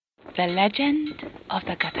The Legend of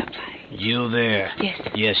the Gutterfly. You there? Yes.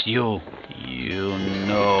 Yes, you. You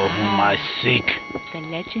know whom I seek. The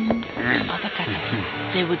Legend of the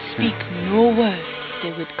Gutterfly. They would speak no word.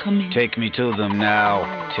 They would come in. Take me to them now.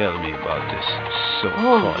 Tell me about this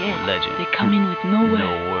so-called legend. They come in with no word.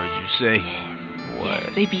 No word, you say? Yes. What?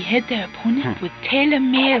 Yes, they behead their opponent with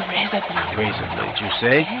tailor-made razor blades. Razor blades, you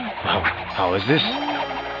say? Yes. How is this?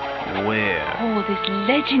 Where? Oh, this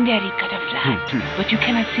legendary Gutterfly. But you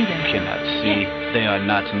cannot see them. Cannot see. Yes. They are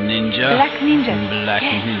not ninja. Black ninjas. Black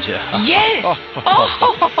yes. ninja. Yes. Black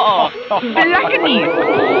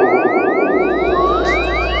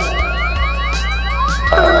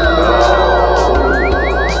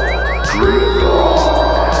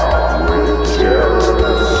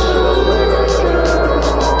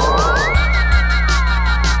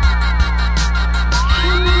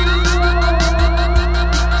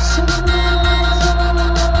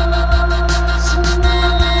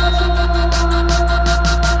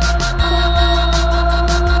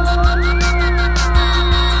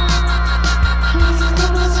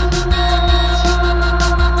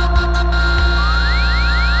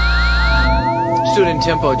Student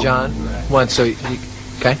tempo, John. One, so you,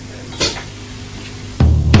 okay?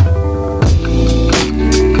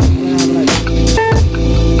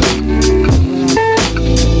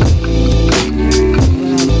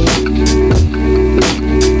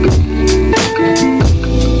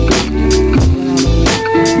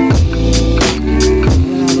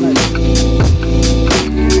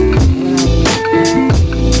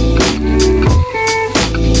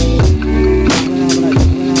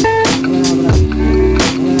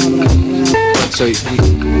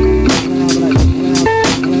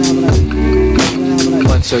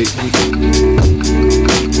 So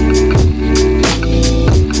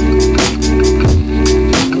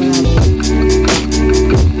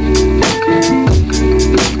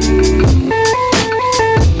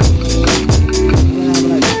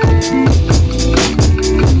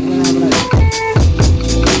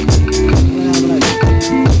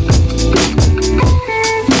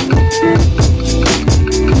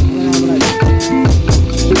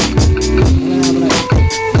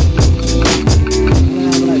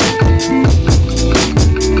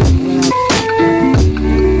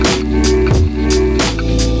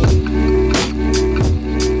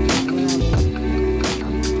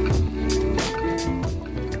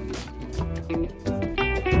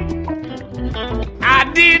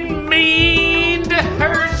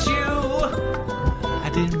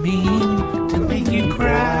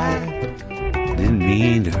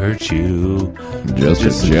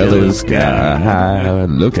Just a jealous guy.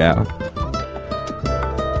 Look out.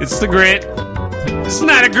 It's the grit. It's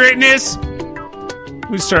not a gritness.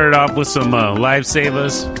 We started off with some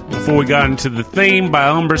Lifesavers before we got into the theme by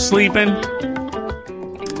Umber Sleeping.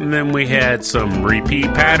 And then we had some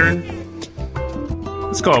Repeat Pattern.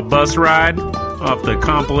 It's called Bus Ride off the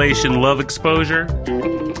compilation Love Exposure.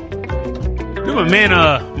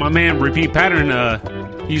 My man Repeat Pattern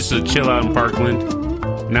used to chill out in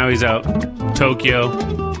Parkland. Now he's out Tokyo,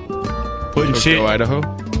 putting shit. Idaho?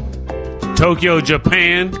 Tokyo,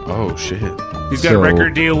 Japan. Oh, shit. He's got a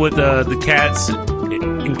record deal with the Cats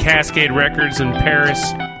in Cascade Records in Paris.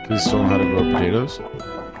 Does he still know how to grow potatoes?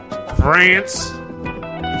 France,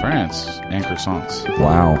 and croissants.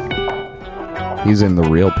 Wow. He's in the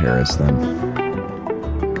real Paris, then.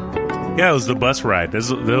 Yeah, it was the bus ride.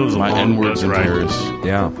 That was my N-words in Paris.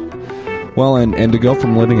 Yeah. Well, and to go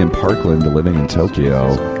from living in Parkland to living in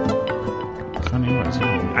Tokyo.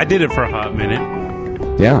 I did it for a hot minute.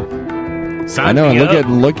 Yeah. I know.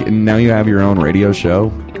 Look. Now you have your own radio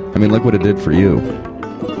show. I mean, look what it did for you.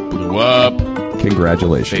 Blew up.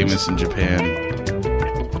 Congratulations. Famous in Japan.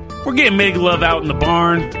 We're getting make love out in the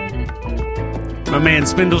barn. My man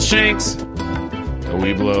Spindle Shanks. The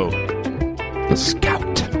Weeblo. The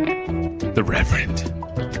Scout. The Reverend.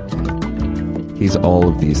 He's all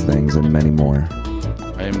of these things and many more.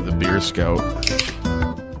 I am the Beer Scout.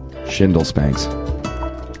 Shindle Spanks.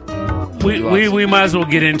 We might as well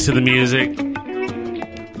get into the music.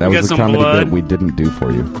 That was the comedy that we didn't do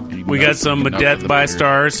for you. We got some Death by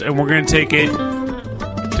Stars, and we're going to take it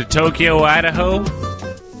to Tokyo, Idaho.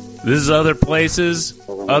 This is other places,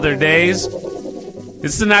 other days.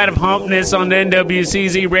 It's the night of humpness on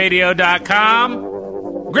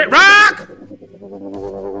NWCZRadio.com. Grit Rock!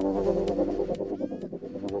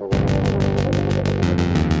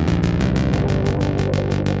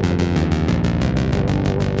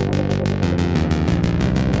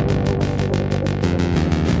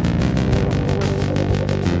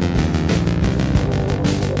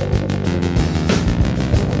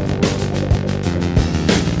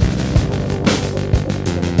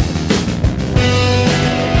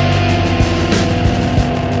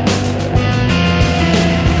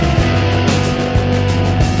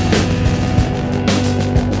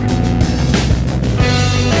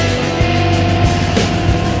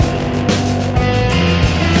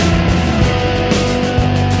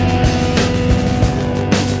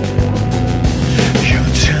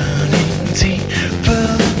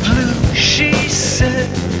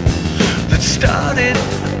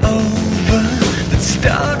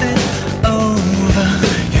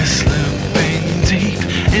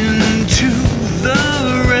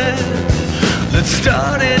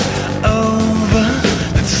 start it over.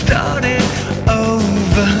 Let's start it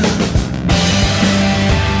over.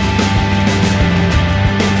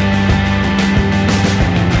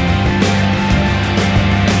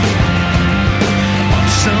 On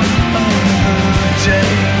some other day.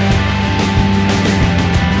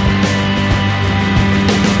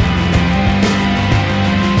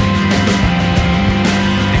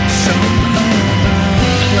 In some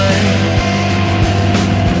other place.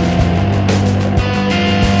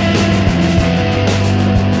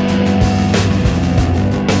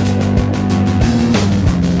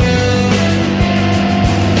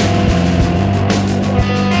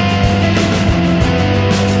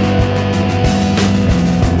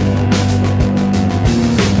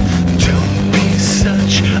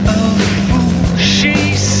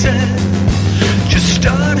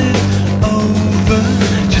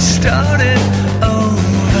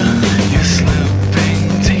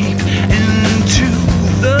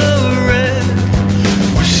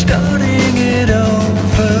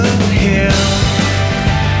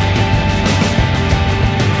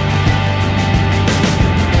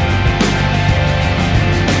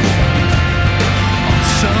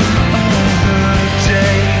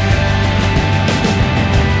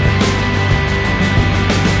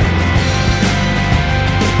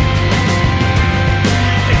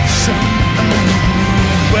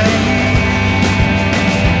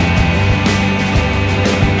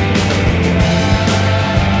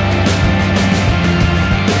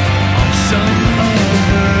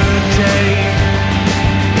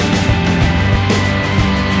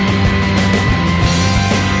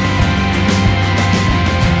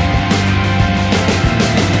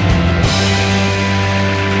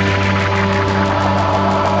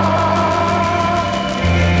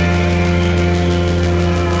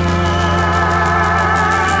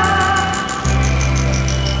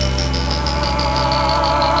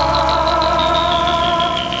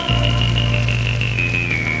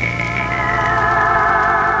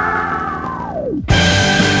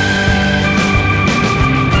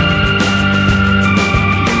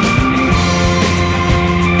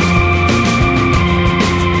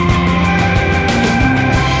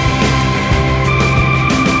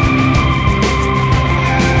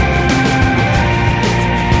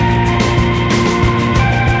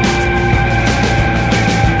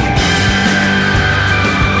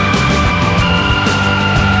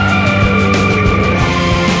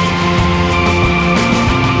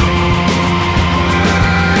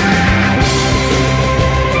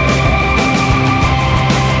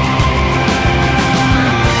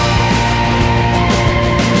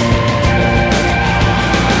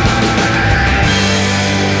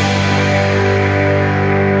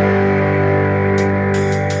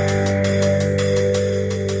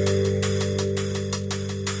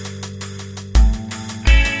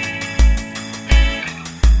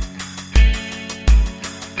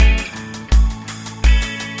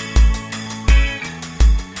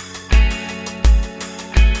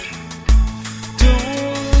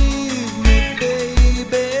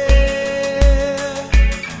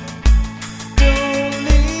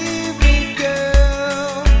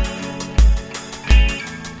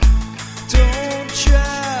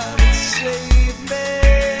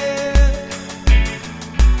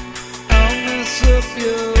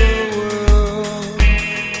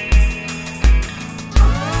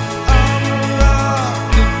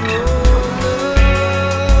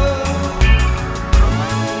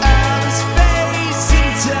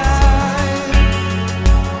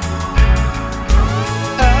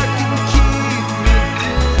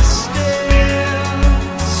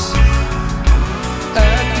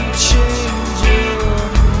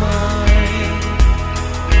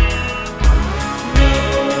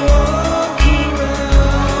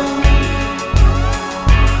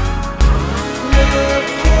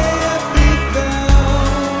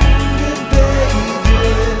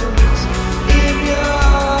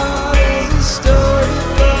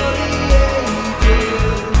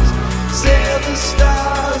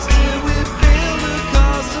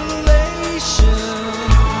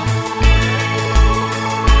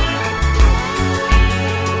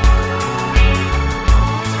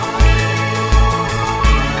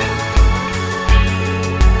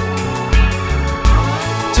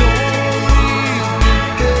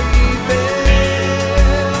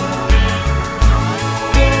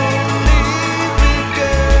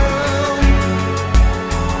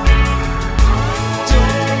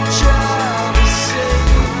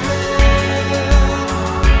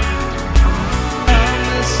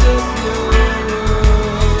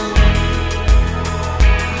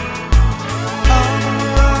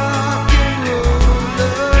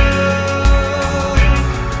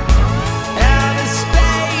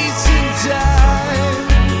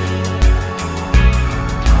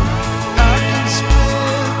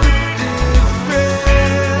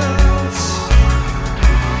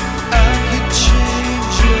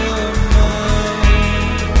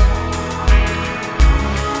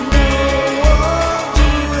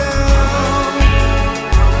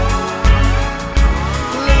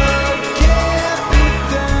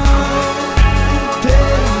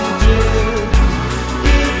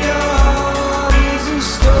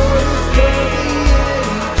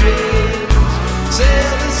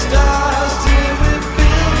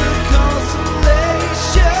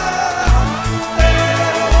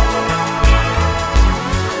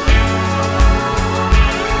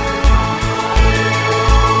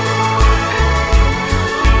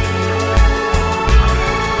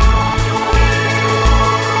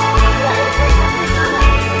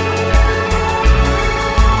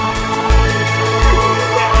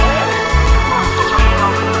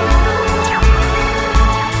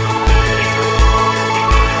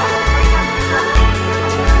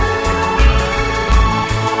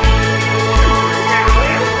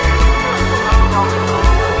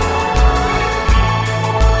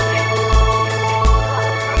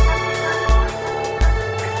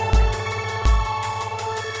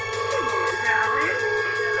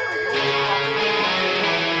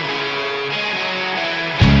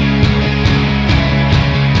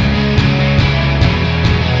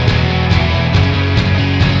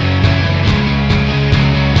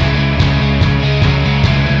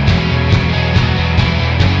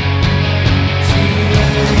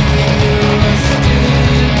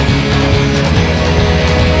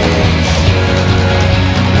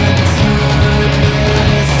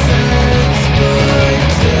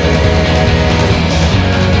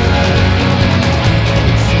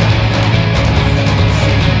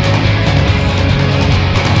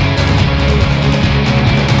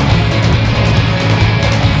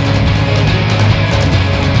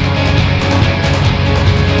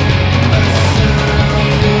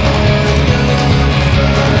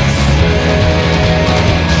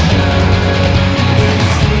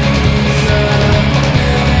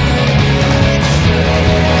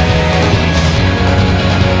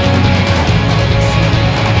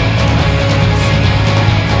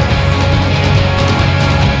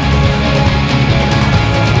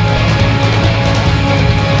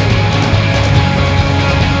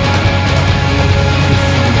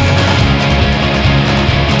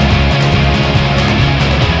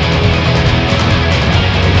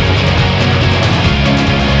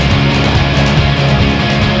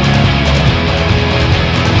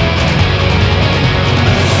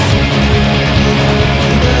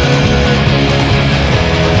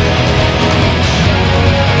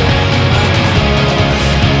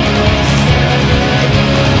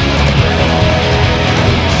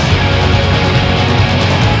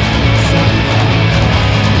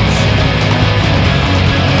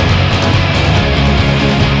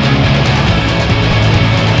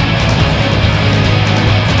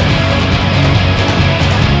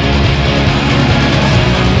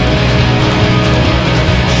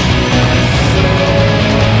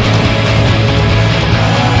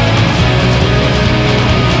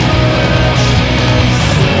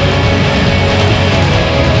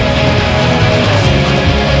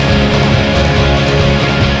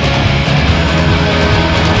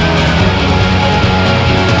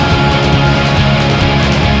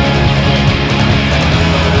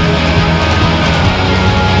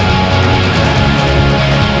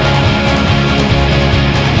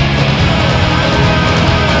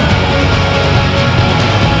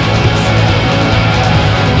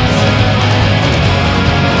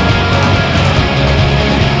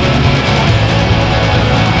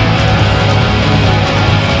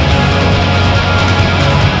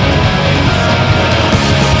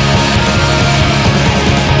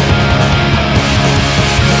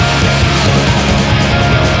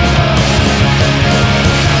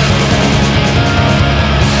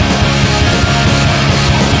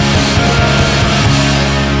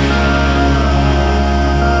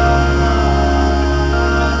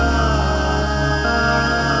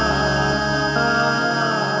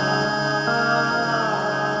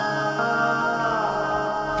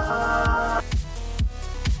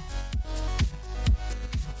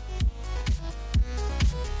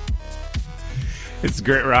 It's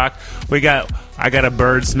grit rock. I got a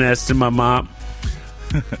bird's nest in my mop.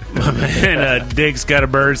 My man Dick's got a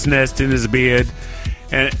bird's nest in his beard.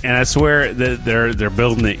 And I swear that they're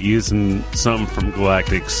building it using something from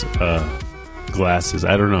Galactic's glasses.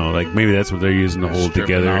 I don't know. Like, maybe that's what they're using to hold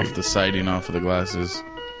together. Off the siding off of the glasses.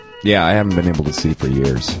 Yeah, I haven't been able to see for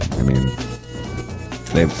years. I mean,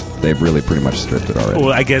 they've really pretty much stripped it already.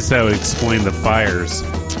 Well, I guess that would explain the fires.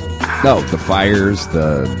 No, the fires,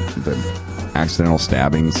 the accidental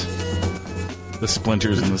stabbings. The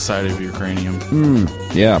splinters in the side of your cranium.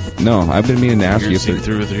 Yeah. No, I've been meaning to ask you if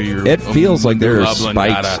it feels like there are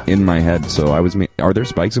spikes in my head. So are there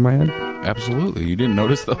spikes in my head? Absolutely. You didn't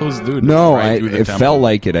notice those, dude? No, it felt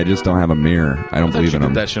like it. I just don't have a mirror. I don't believe in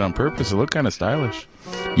them. You did that shit on purpose. It looked kind of stylish.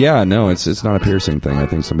 Yeah, no, it's not a piercing thing. I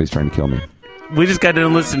think somebody's trying to kill me. We just got to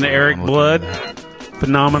listen to Eric Blood.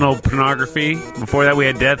 Phenomenal Pornography. Before that, we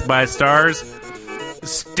had Death by Stars.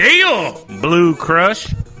 Steel Blue Crush.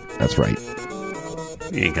 That's right.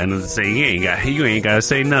 You ain't got nothing to say. You ain't got to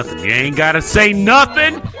say nothing. You ain't got to say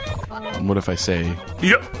nothing. What if I say?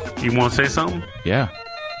 You want to say something? Yeah.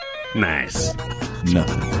 Nice.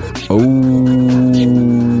 Nothing. Oh,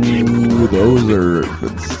 those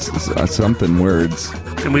are something words.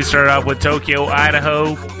 And we start off with Tokyo,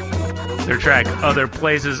 Idaho. Their track, Other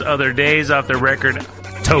Places, Other Days, off their record,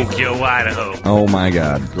 Tokyo, Idaho. Oh, my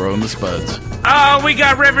God. Growing the spuds. Oh, we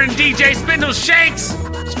got Reverend DJ Spindle Shanks.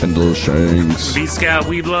 Spindle Shanks. Beat Scout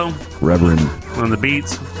Weeblo. Reverend. On the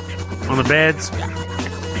beats. On the beds.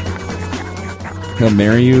 He'll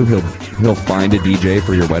marry you. He'll find a DJ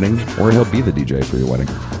for your wedding. Or he'll be the DJ for your wedding.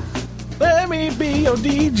 Let me be your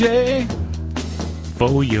DJ.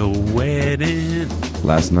 For your wedding.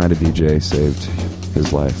 Last night a DJ saved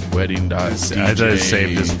his life. Wedding dies. I thought it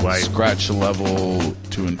saved his wife. Scratch level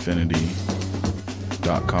to infinity.com.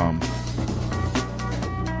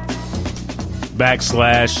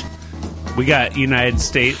 / we got United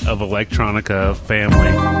States of Electronica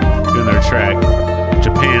family doing their track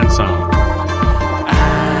Japan Song.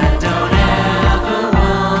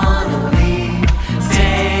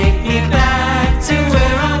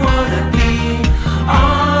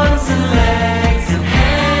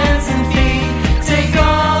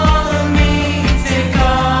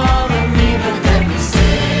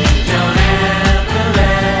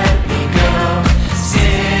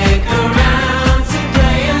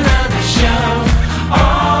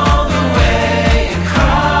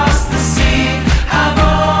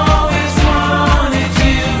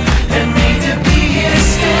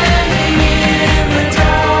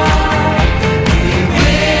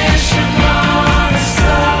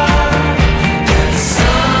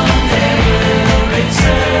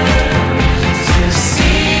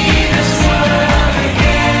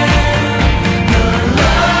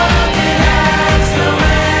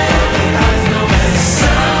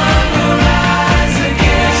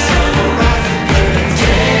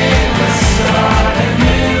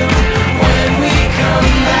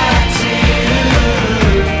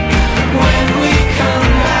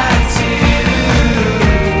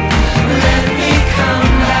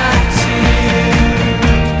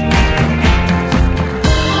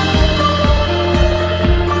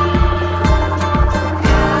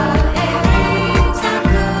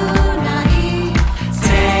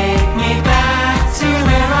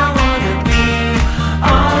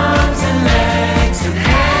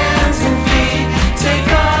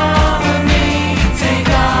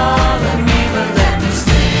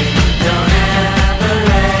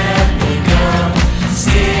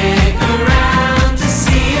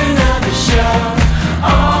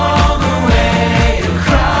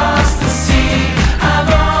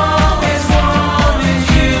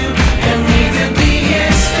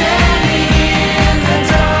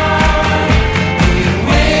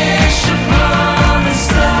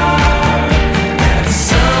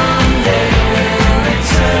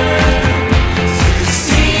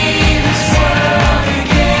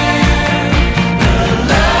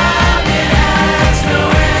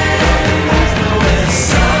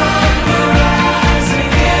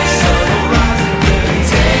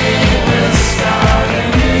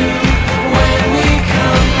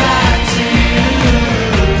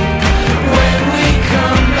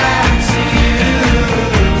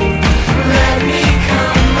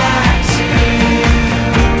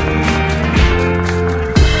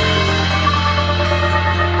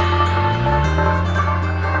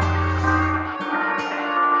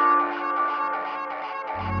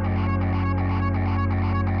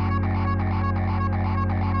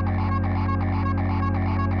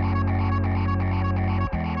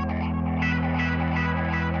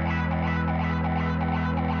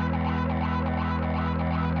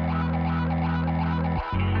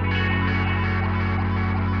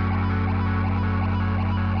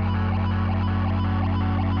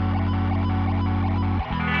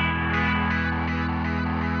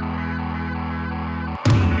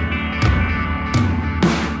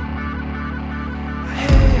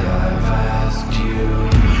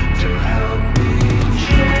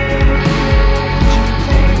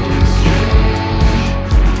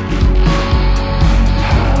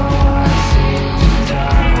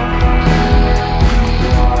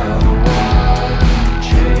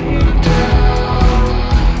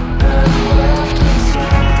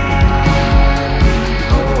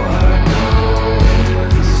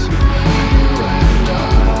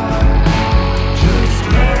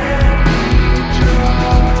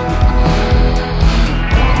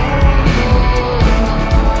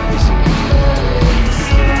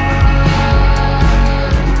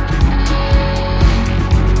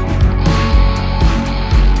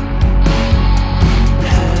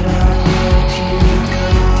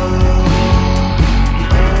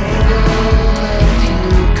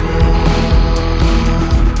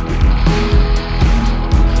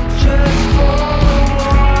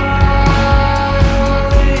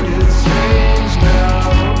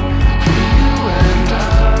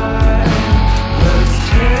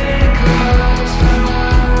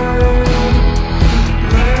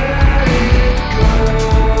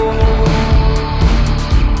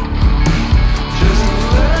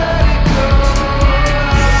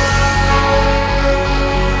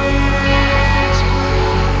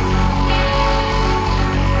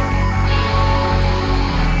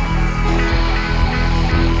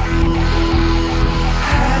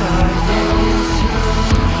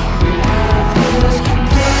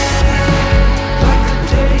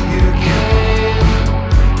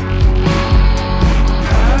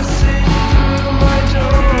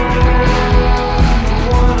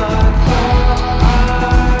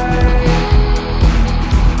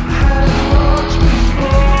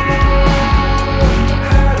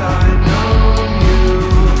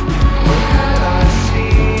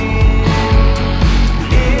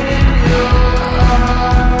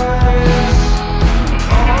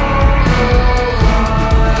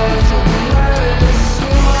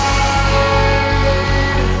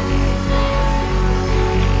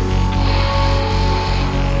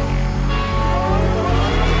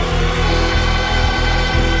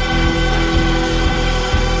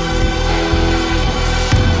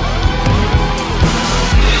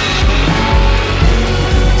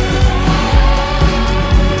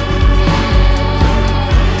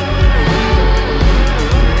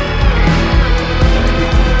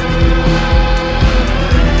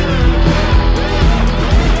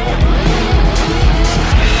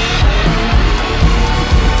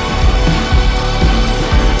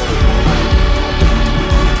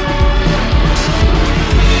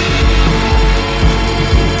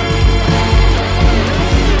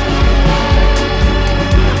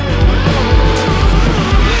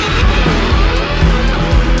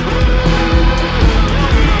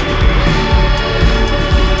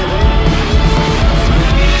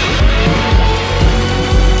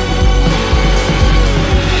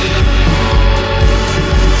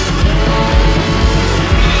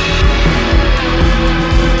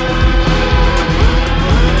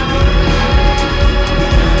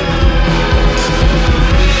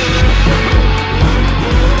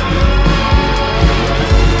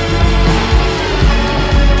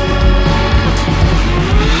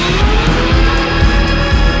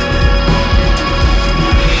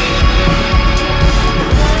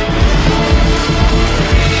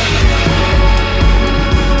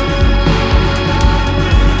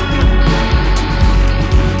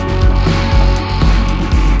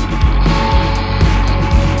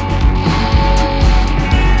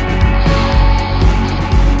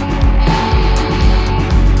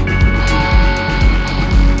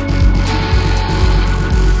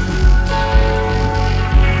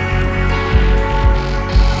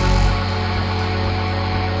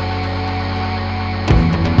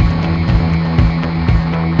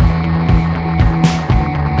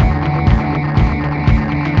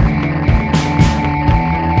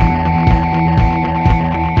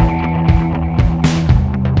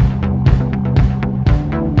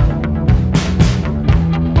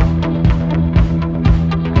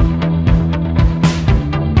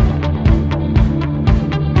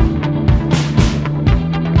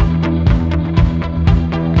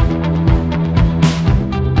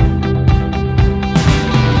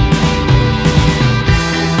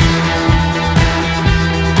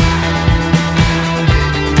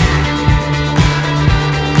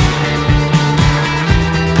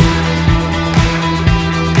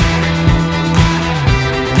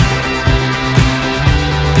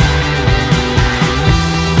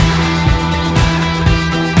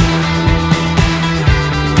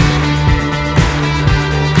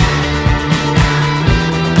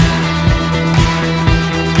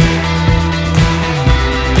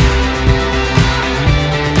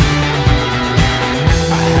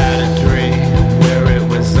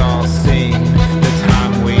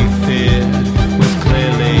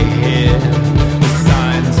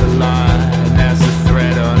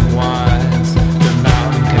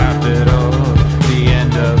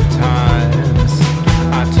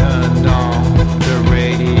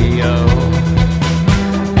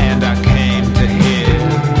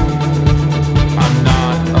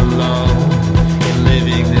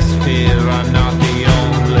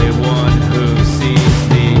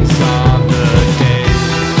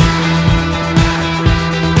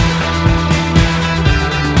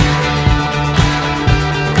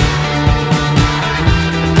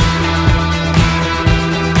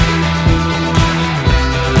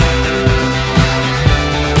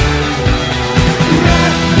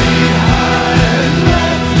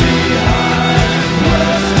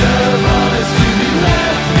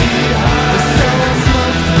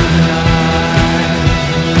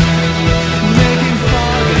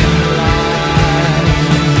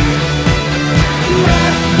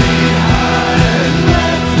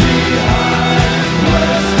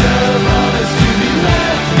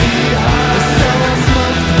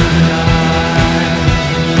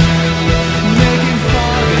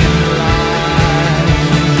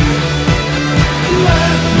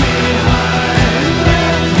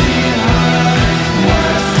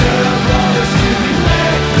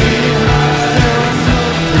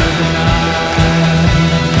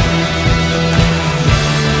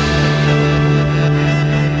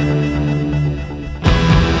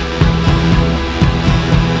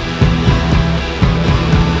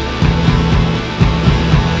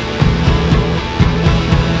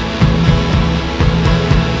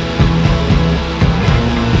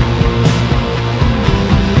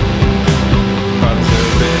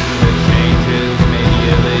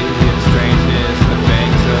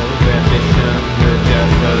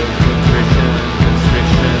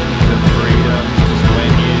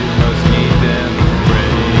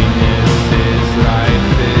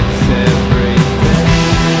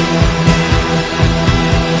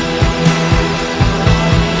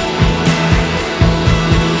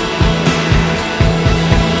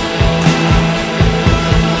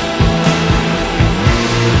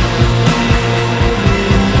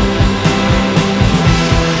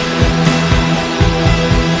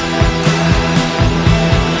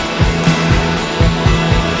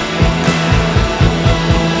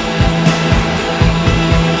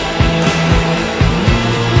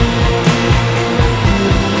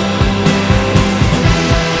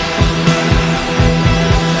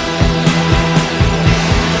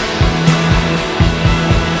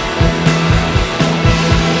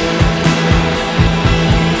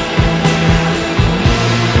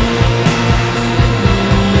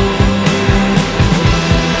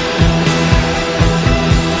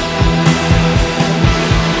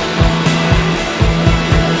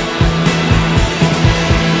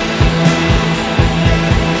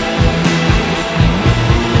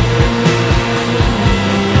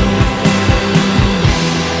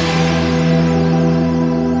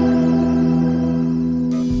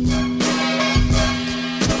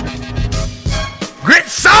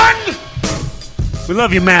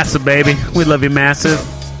 Love you massive, baby. We love you massive.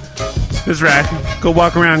 That's right. Go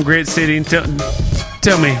walk around Grit City and tell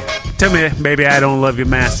me, baby, I don't love you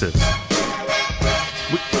massive.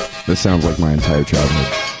 This sounds like my entire childhood.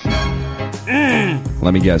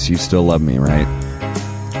 Let me guess, you still love me, right?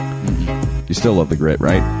 You still love the Grit,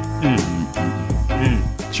 right?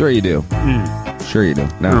 Sure you do. Sure you do.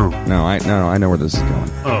 No, I know where this is going.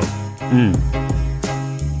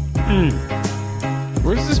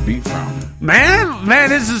 Where's this beat from? Man,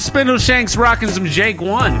 this is Spindle Shanks rocking some Jake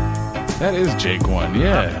 1. That is Jake 1,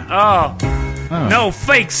 yeah. No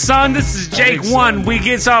fake, son. This is Jake 1. We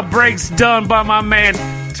gets our breaks done by my man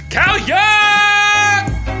Callion!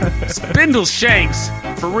 Spindle Shanks.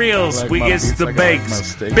 For reals, we gets the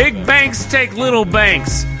banks. Big banks take little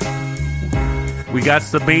banks. We got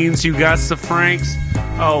the beans, you got the franks.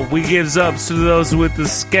 Oh, we gives ups to those with the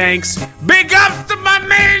skanks. Big ups to my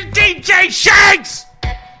man DJ Shanks!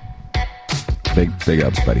 Big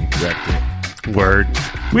ups, buddy. Word.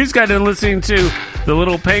 We just got done listening to The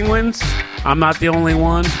Little Penguins. I'm not the only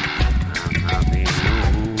one.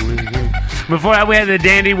 Before that, we had the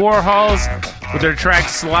Dandy Warhols with their track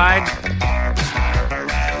Slide.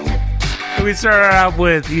 And we started out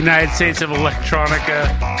with United States of Electronica,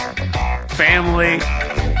 Family,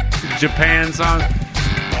 Japan song.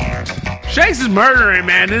 Shanks is murdering,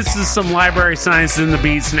 man. This is some Library Science in the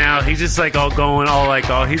beats now. He's just like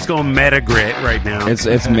he's going meta grit right now.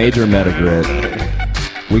 It's major meta grit.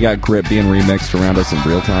 We got grit being remixed around us in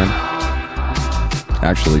real time.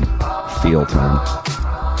 Actually, feel time.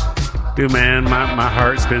 Dude, man, my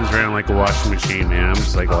heart spins around like a washing machine, man. I'm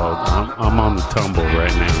just like, I'm on the tumble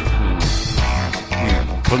right now.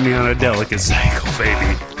 Put me on a delicate cycle,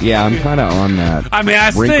 baby. Yeah, I'm kind of on that. I mean,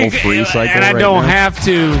 I think, wrinkle-free cycle and I right don't now. have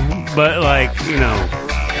to, but like,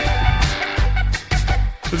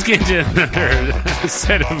 let's get into another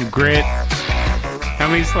set of grit. How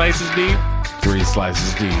many slices deep? 3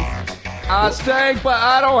 slices deep. I stink, but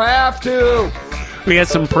I don't have to. We got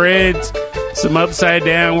some Prids, some Upside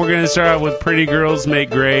Down. We're gonna start out with Pretty Girls Make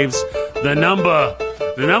Graves. The number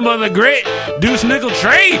of the grit, Deuce Nickel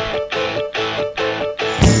Trade.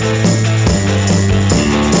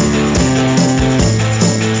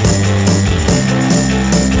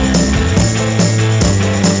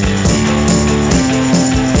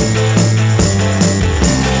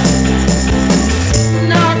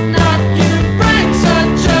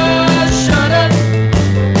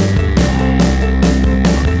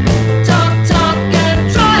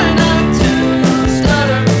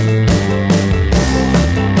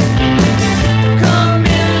 Come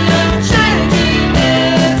in.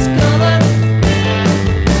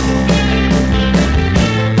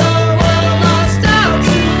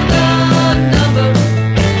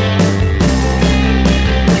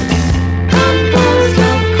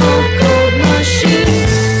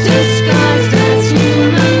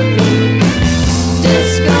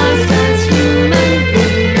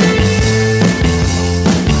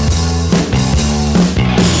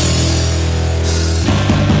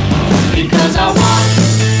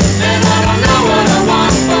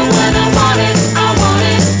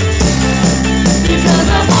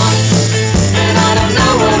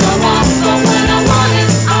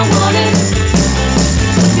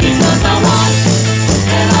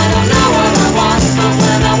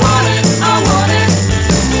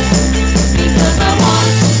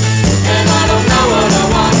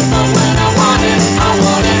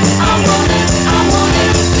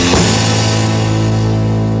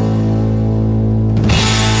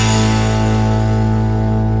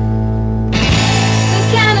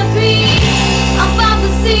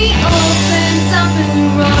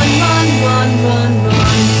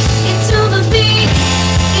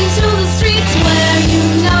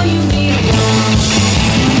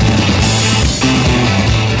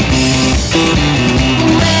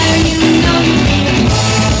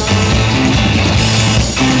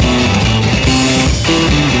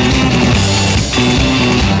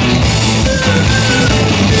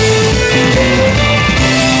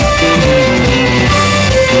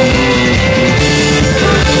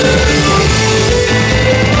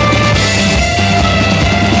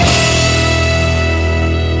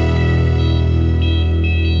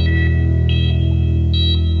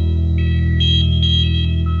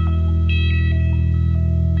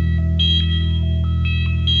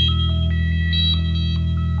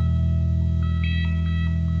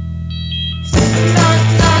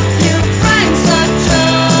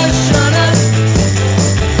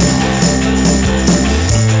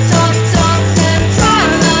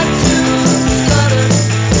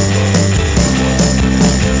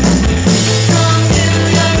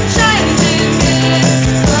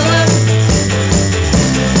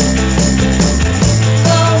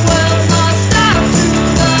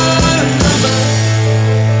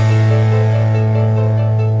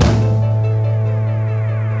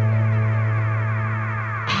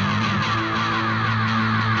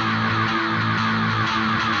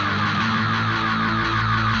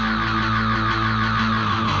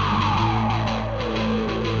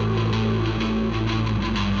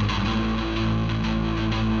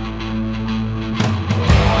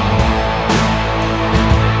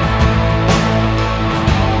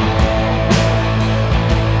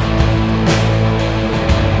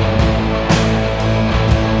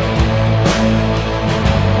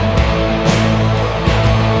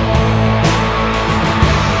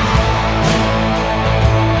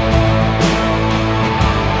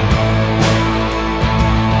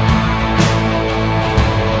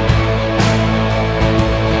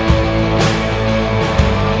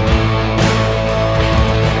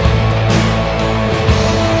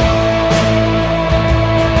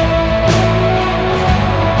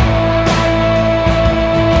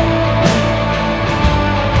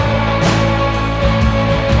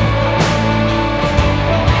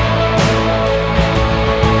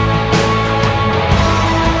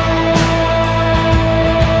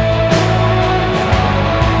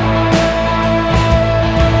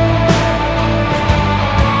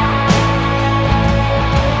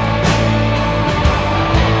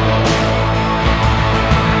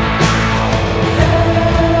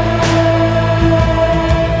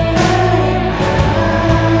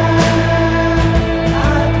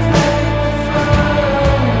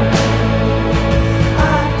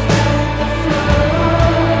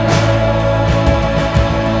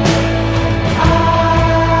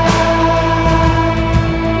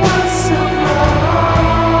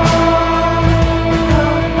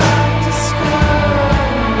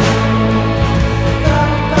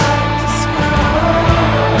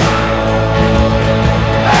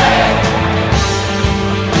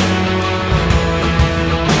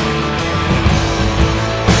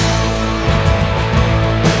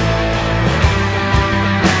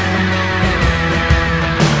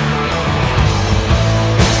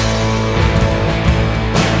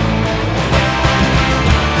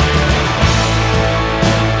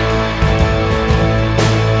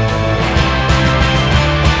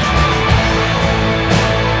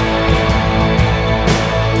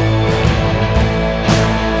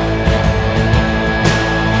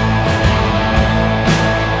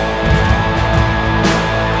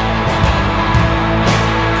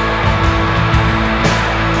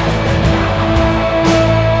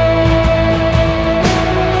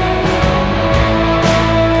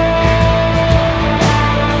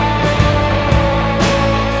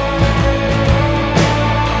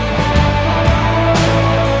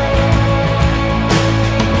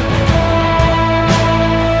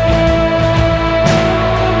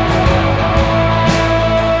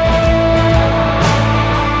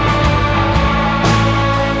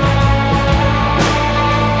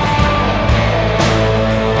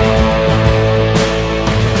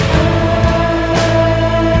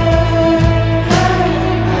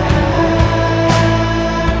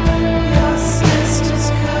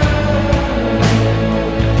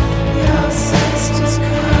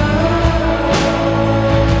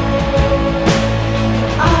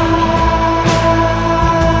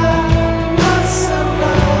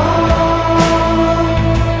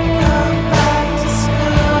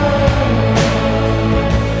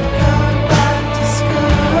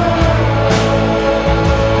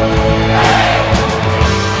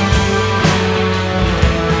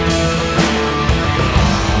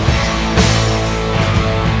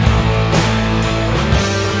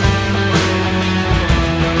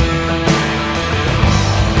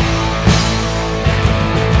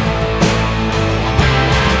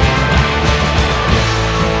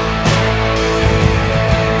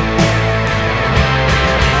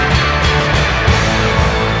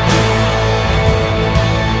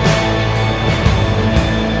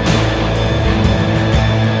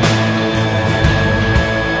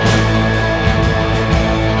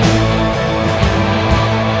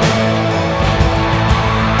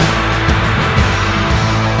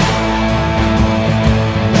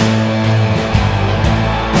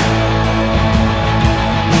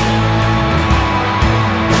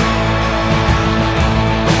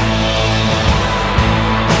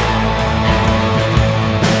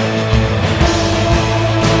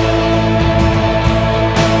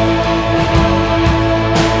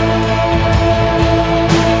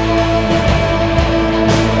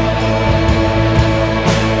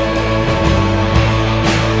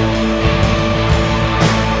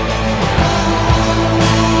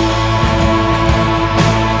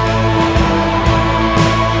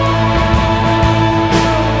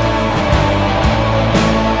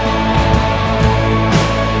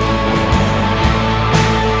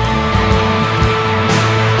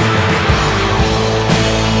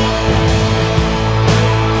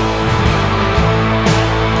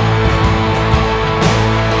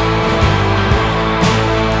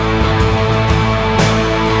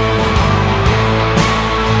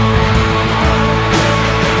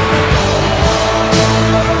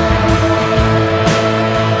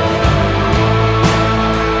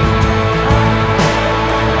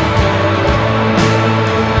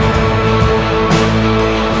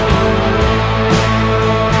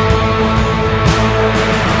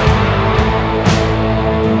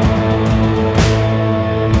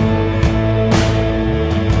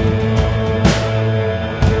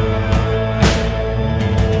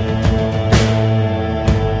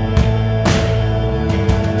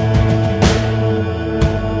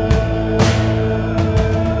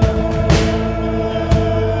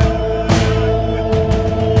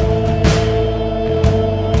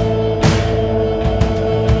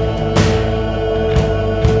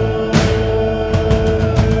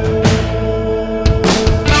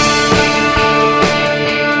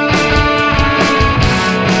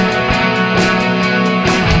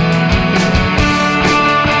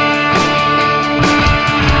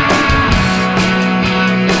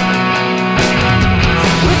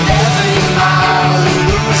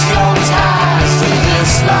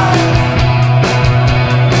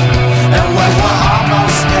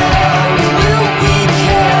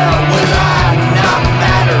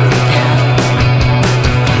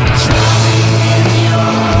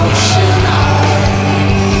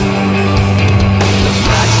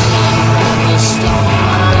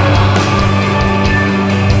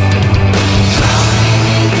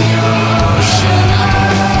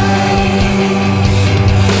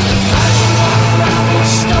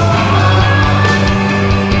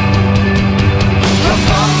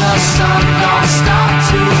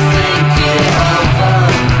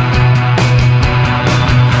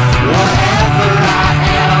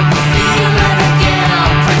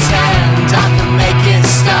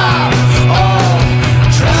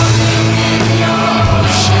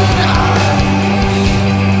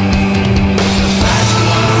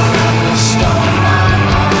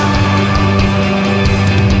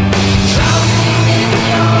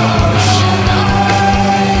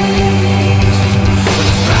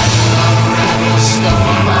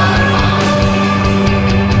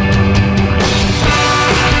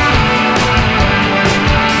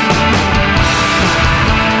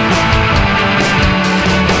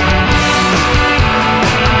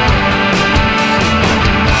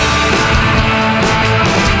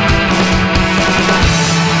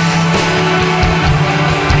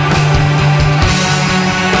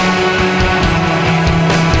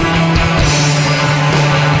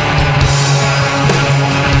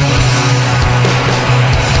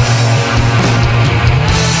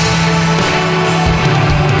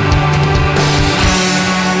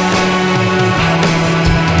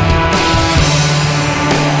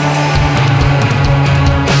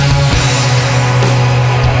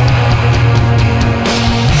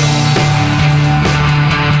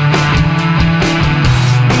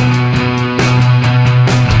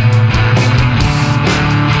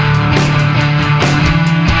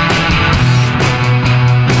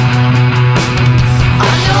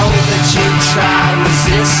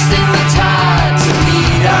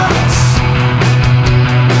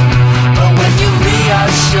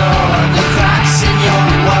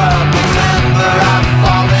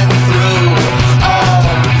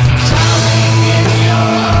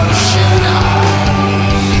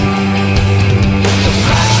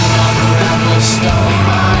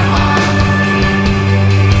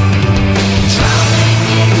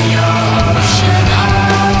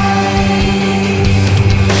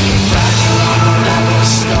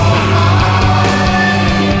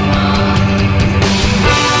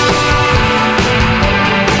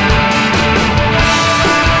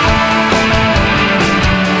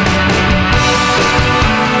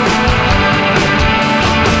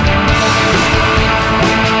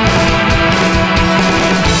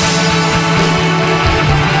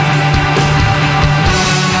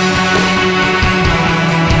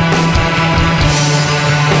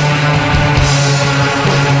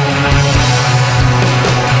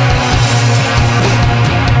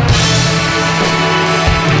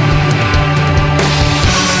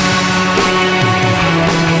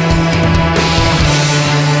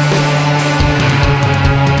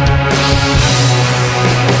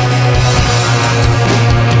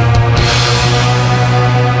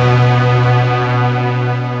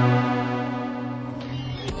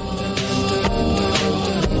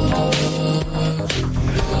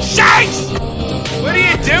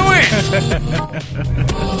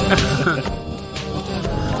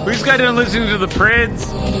 got done listening to the Prids,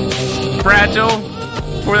 Fragile.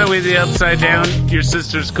 Before that, with the Upside Down. Your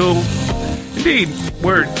sister's cool. Indeed,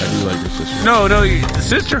 word. I do like your sister. No, the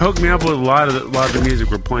sister hooked me up with a lot of the music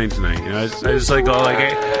we're playing tonight. You know, I just like all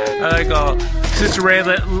Sister Ray.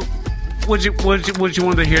 What you want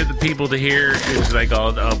to hear the people to hear is like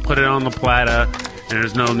I'll put it on the platter, and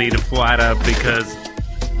there's no need to flatter because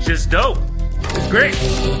it's just dope. It's great.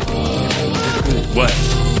 What?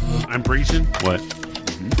 I'm preaching. What?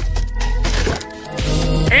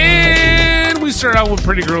 And we start out with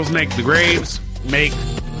Pretty Girls Make Graves.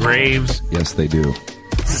 Yes, they do.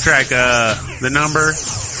 The track, The Number,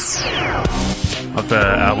 off the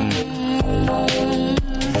album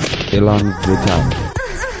Elan Vital.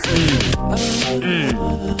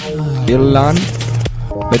 Elan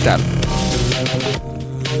Vital.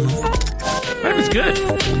 Life is good.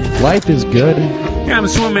 Life is good. Yeah, I'm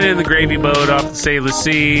swimming in the gravy boat off the Sailor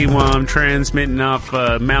Sea while I'm transmitting off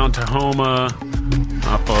Mount Tahoma,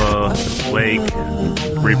 off Lake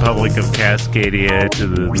Republic of Cascadia to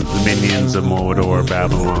the minions of Mordor,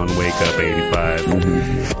 Babylon, Wake Up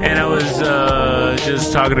 85. And I was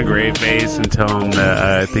just talking to Greyface and telling him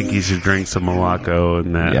that I think he should drink some Morocco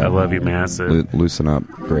and that I love you massive. Loosen up,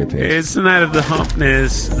 Greyface. It's the night of the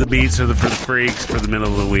humpness. The beats are for the freaks for the middle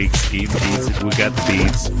of the week. We got the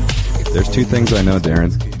beats. There's two things I know,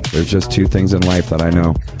 Darren. There's just two things in life that I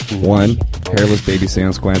know. One, hairless baby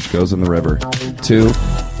Sasquatch goes in the river. Two,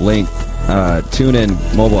 Link, tune in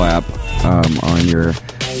mobile app on your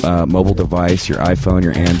mobile device, your iPhone,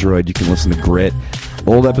 your Android. You can listen to Grit.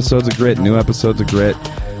 Old episodes of Grit, new episodes of Grit,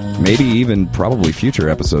 maybe even probably future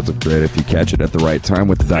episodes of Grit if you catch it at the right time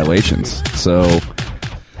with the dilations. So,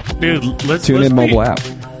 dude, let's tune in mobile app.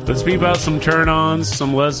 Let's be about some turn-ons,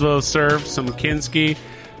 some Lesbo Surf, some Kinski.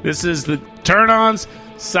 This is the Turn-Ons,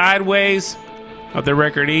 Sideways, of the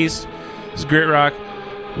Record East. This is Grit Rock.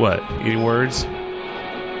 What? Any words?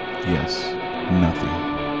 Yes. Nothing.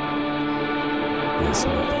 Yes,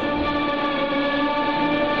 nothing.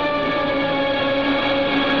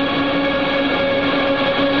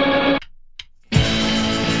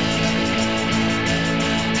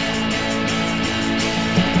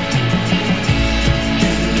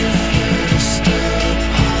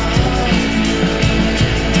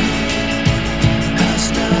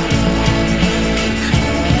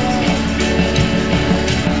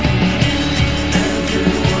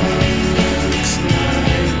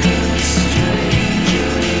 Everyone looks like a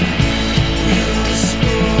stranger.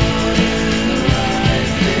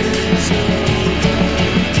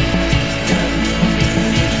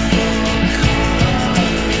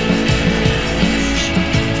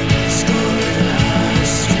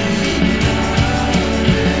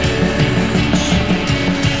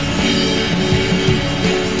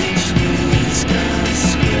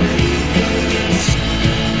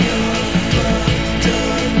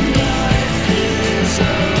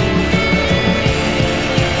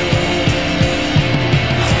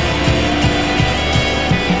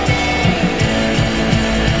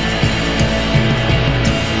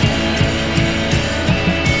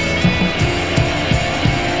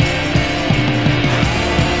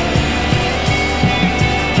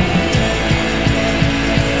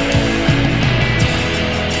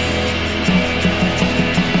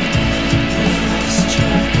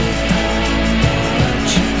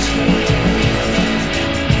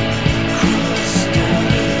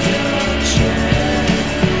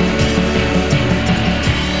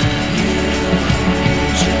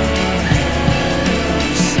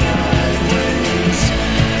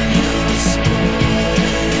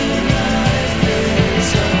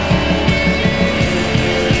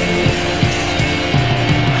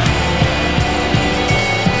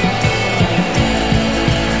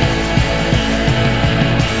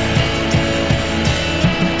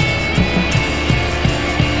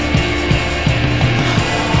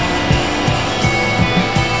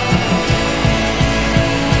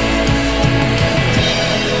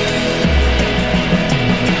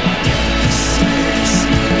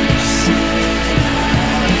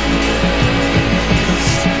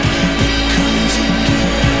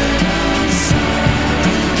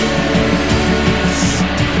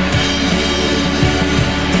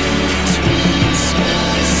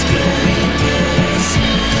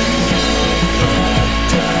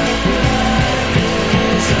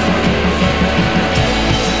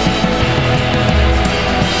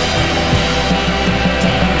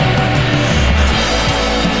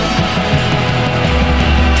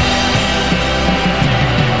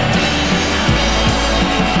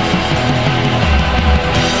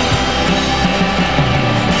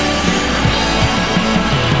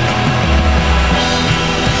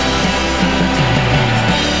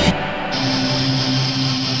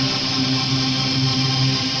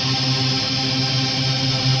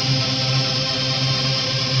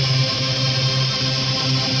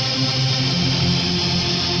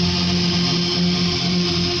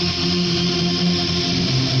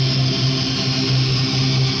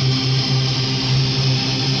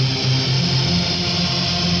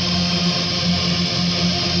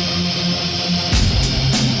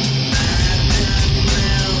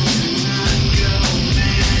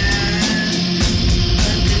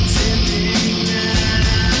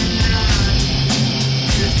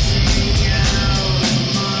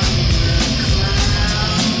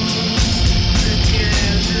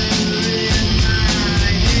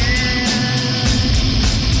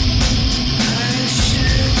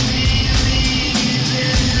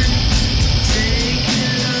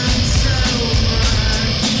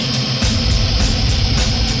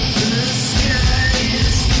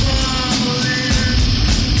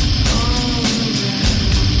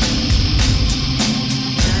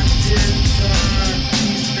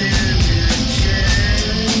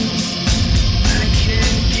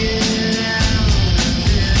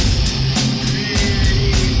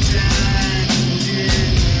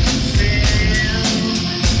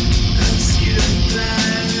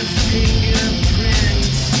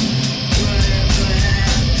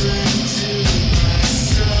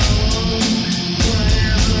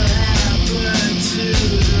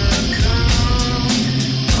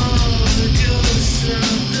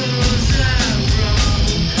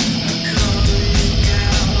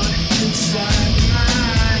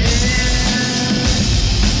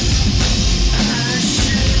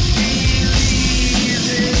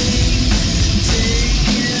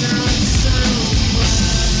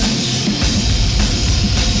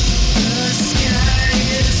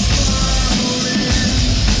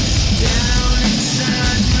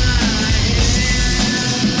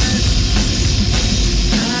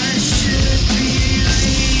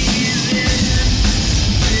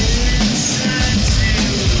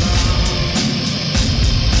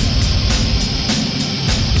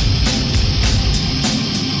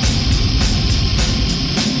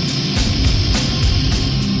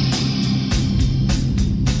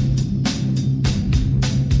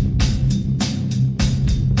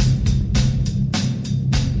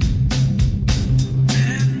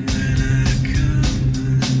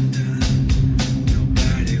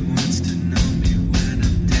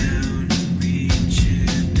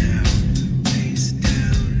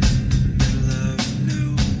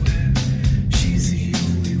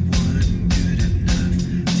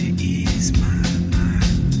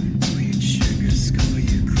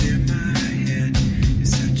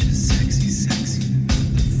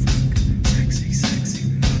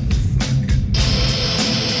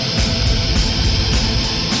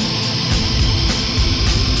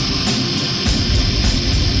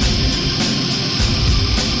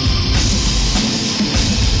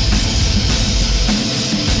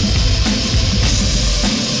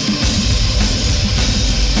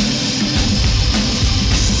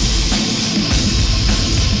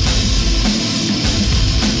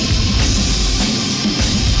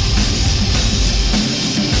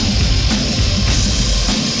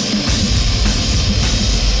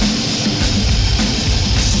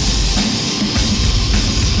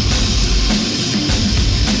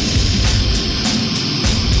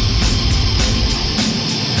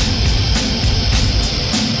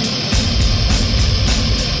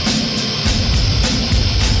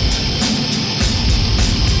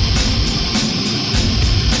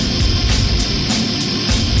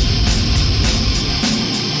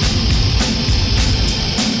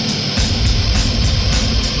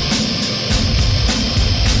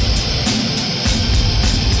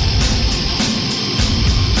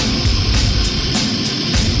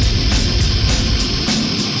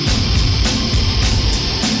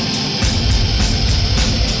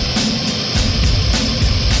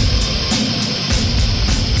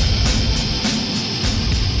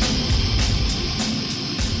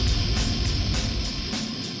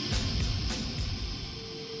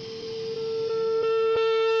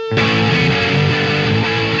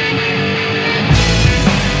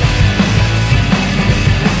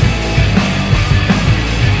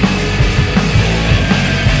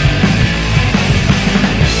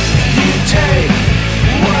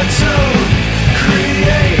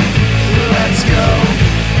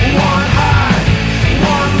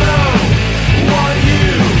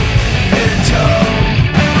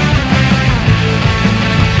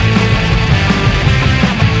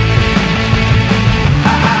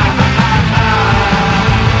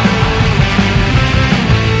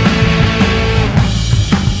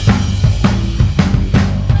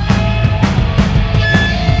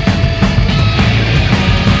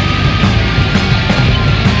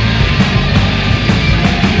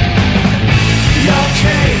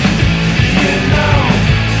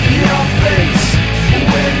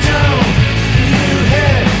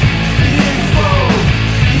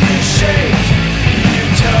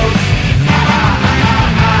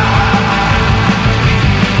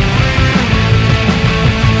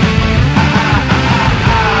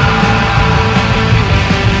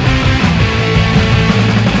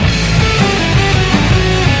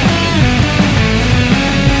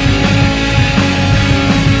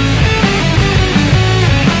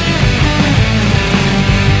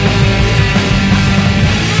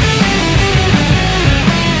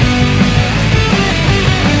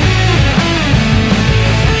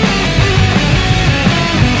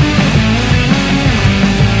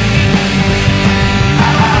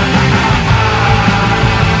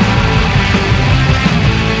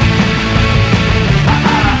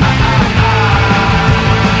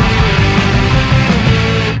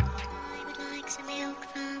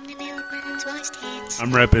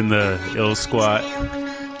 I'm repping the ill squat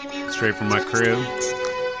straight from my crew.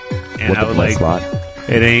 And What I the would blood like, clot?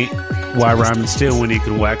 it ain't why rhyme and still when you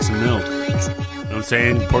can wax some milk. You know what I'm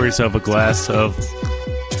saying? Pour yourself a glass of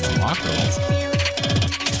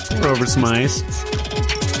pour over some ice.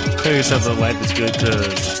 Tell yourself that life is good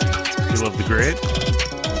because you love the grit.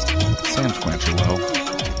 Sam Squanch, you're well.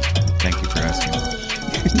 Thank you for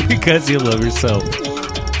asking. Because you love yourself.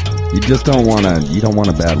 You just don't want to. You don't want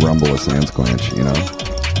a bad rumble with Sam Squanch. You know.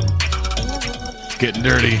 It's getting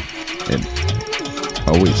dirty. It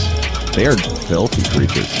always. They are filthy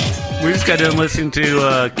creatures. We just got done listening to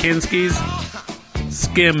Kinski's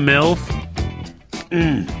Skim MILF.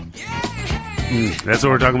 That's what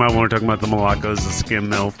we're talking about when we're talking about the Malacos, the Skim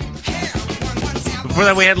MILF. Before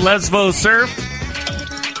that, we had Lesbo Surf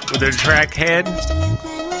with their track Head.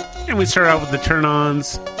 And we started out with the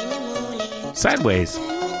Turn-Ons Sideways.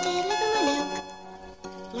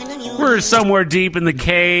 We're somewhere deep in the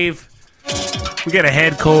cave. We got a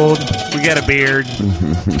head cold. We got a beard.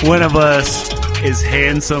 One of us is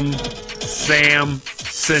handsome Sam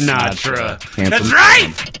Sinatra. That's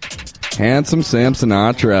right! Handsome Sam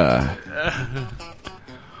Sinatra.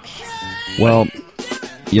 Well,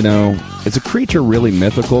 you know, is a creature really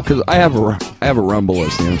mythical? Because I have a rumble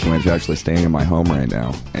of Sam Squanch actually staying in my home right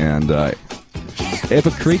now. And if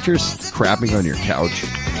a creature's crapping on your couch,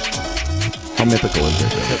 how mythical is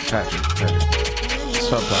it? Patrick.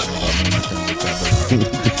 Stop talking about me and my friends like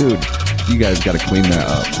that. Dude, you guys got to clean that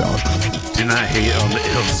up, dog. Do not hate on the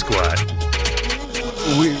ill squad.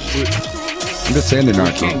 I'm just saying they're We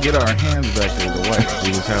not can't get our hands back there to wipe. We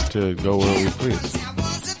just have to go where we please.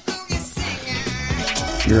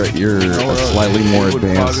 You're a slightly more it would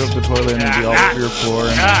advanced. Clog up the toilet and it'd be all over your floor.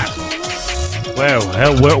 And Well,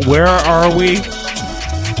 hell, where are we?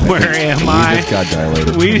 Where am We I? just got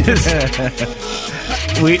dilated. We just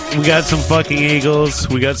we got some fucking eagles.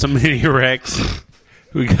 We got some mini Rex.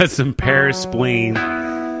 We got some Paris spleen.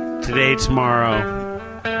 Today, tomorrow,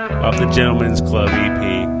 off the Gentleman's Club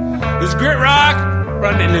EP. This is Grit Rock.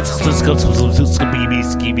 Running it's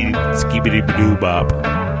skibidi doo bop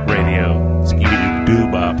radio. Skibidi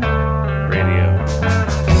doo bop radio.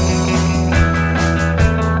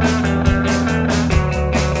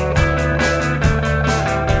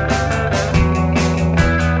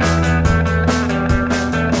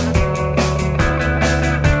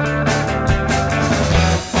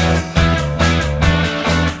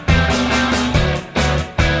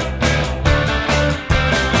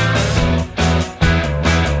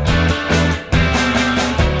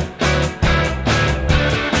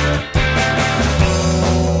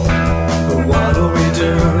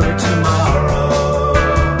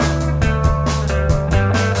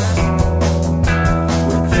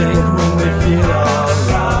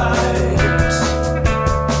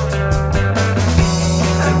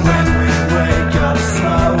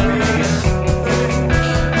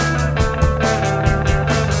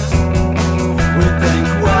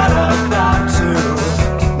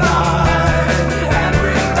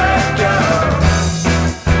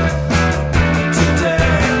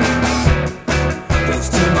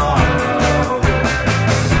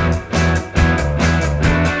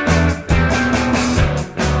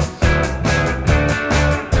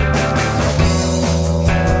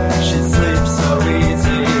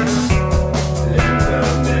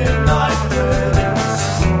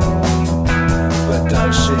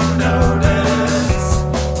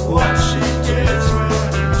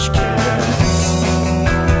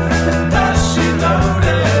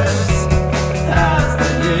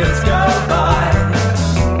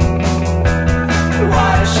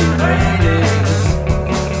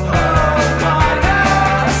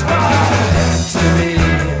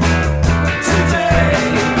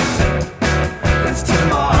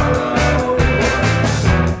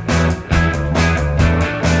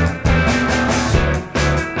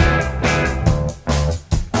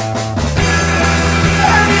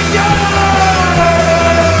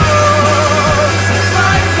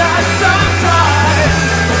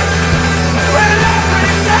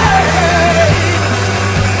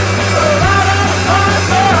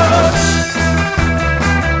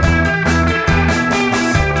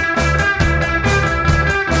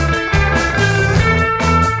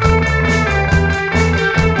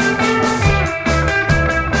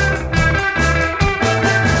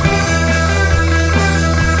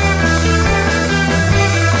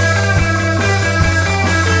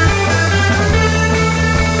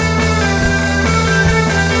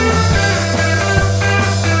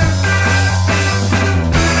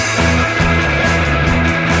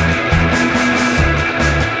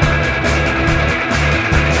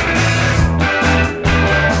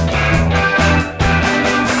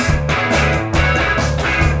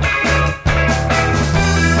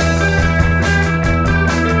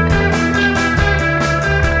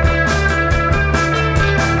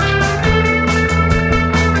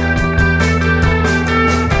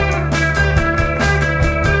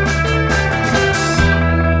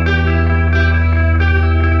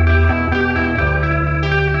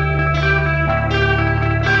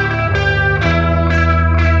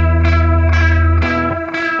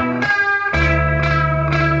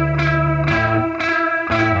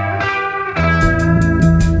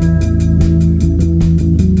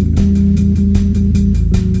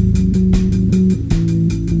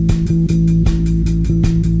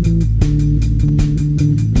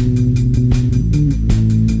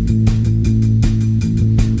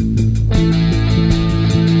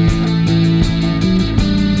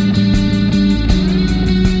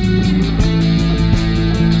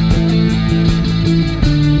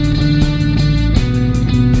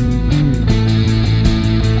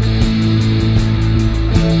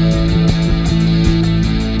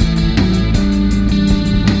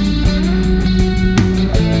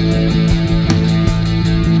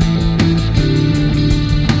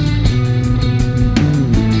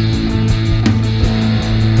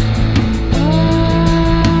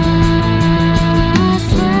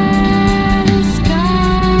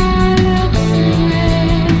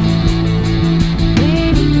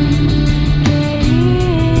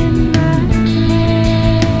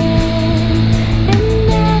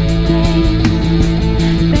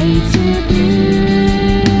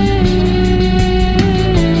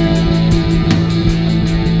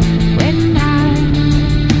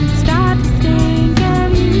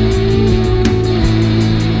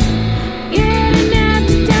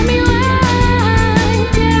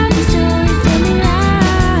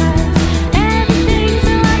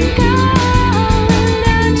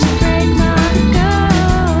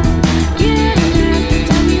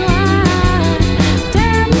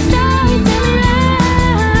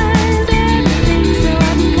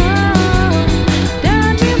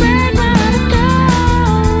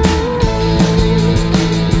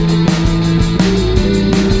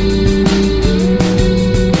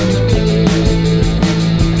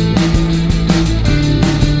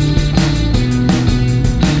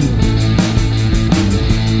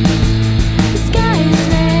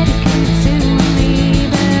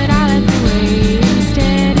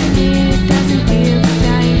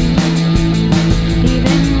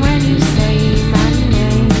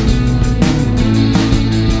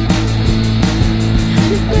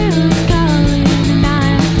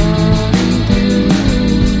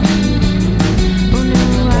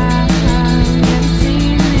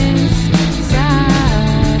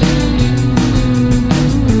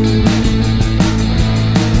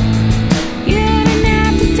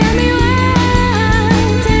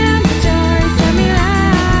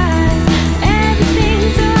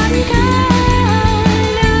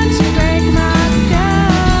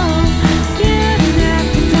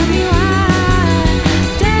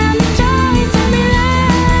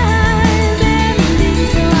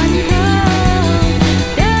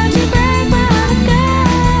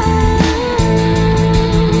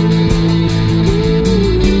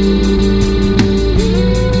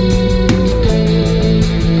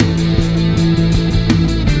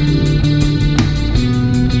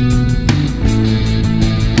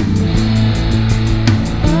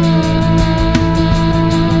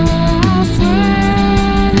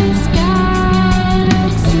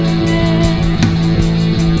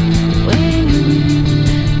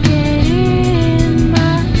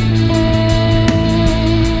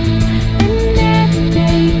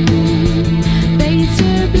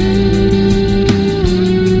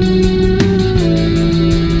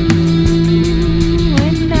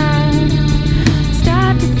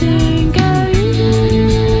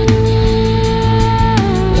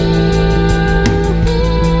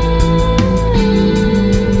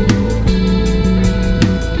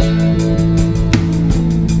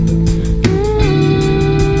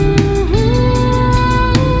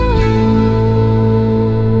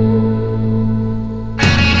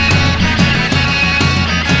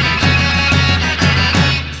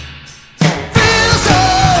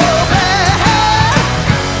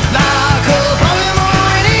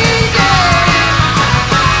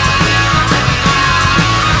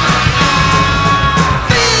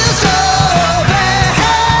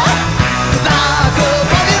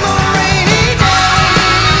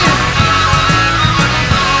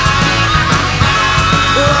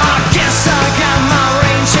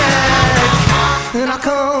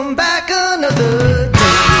 back another day.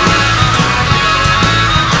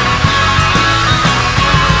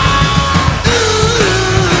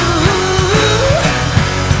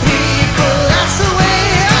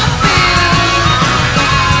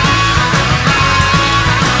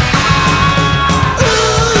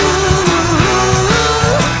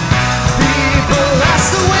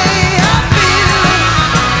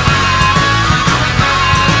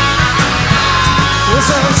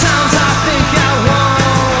 Sometimes I think I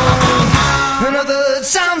won, and other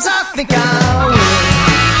times I think I win.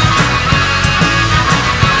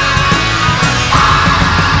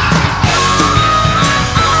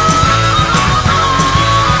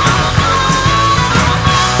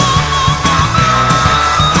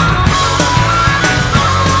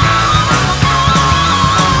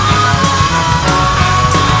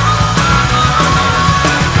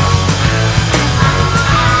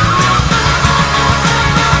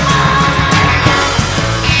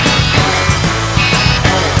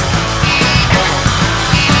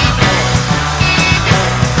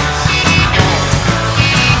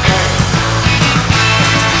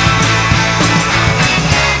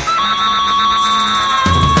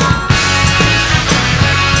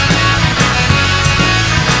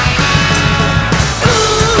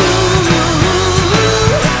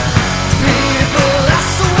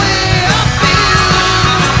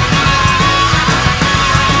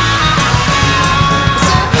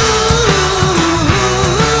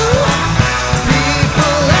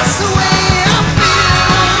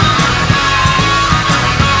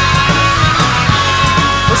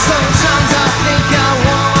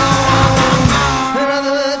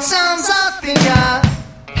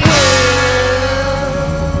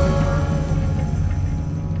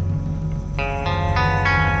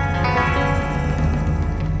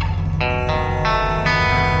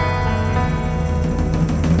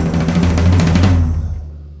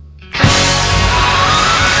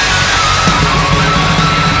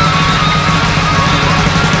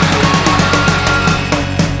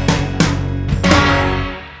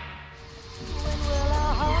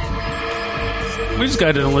 We just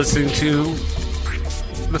got done listening to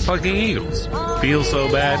the fucking Eagles. Feel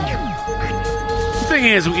so bad. The thing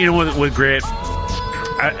is, you know, with Grit,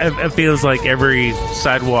 it feels like every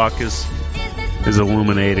sidewalk is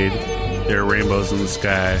illuminated. There are rainbows in the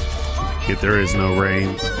sky, yet there is no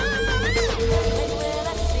rain.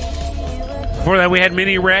 Before that, we had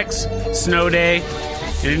Mini Rex, Snow Day,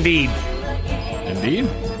 and Indeed.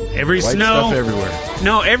 Every White snow stuff everywhere.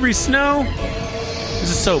 No, every snow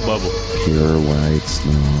is a soap bubble. Pure white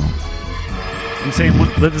snow. I'm saying,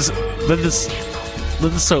 let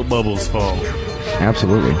the soap bubbles fall.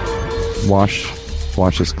 Absolutely. Wash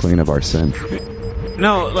us clean of our sin.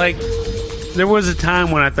 No, like, there was a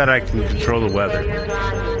time when I thought I could control the weather.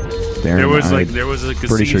 Darren, There was a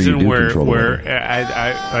pretty season sure you do where control the weather.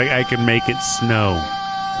 I could make it snow.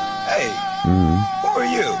 Hey, who are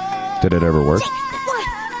you? Did it ever work?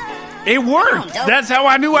 It worked. That's how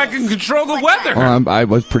I knew I could control the weather. Well, I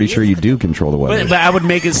was pretty sure you do control the weather. But I would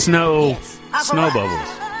make it snow bubbles.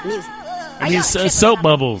 I mean, soap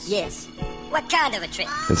bubbles. Yes. What kind of a trick?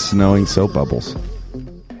 It's snowing soap bubbles.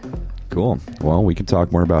 Cool. Well, we can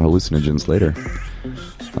talk more about hallucinogens later.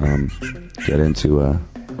 Get into a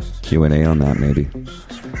Q&A on that, maybe.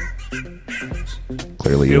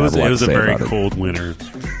 Clearly, you have a lot to say about it. It was a very cold winter.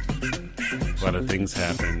 A lot of things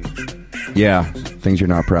happened. Yeah, things you're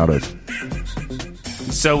not proud of.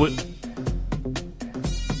 So,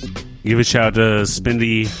 give a shout to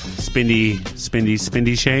Spindy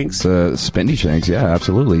Shanks. Spindy Shanks, yeah,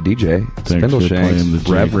 absolutely. DJ Spindle Shanks,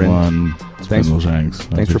 Reverend. Thanks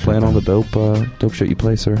for playing all the dope shit you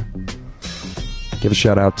play, sir. Give a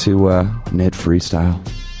shout out to Ned Freestyle.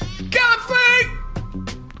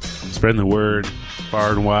 Spreading the word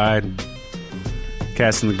far and wide.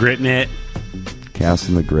 Casting the grit net.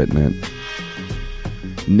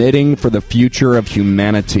 Knitting for the future of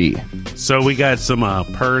humanity. So we got some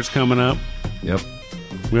purrs coming up. Yep.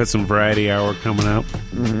 We got some variety hour coming up.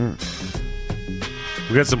 Mm-hmm.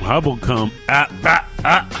 We got some Humble Cub.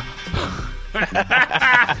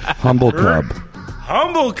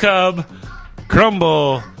 Humble Cub.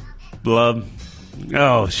 Crumble. Blub.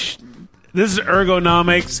 Oh, this is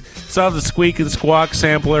Ergonomics. Saw the Squeak and Squawk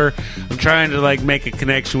sampler. I'm trying to make a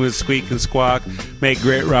connection with Squeak and Squawk, make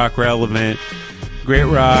Grit Rock relevant. Grit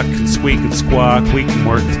Rock and Squeak and Squawk, we can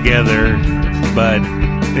work together, but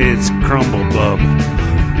it's Crumble Bub.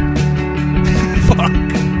 Fuck.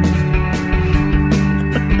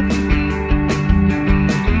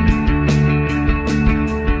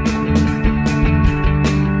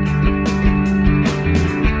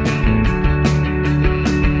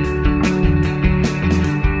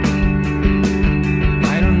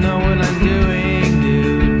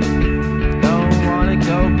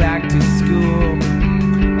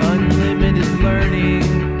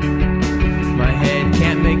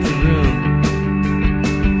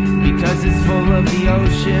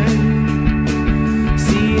 ocean.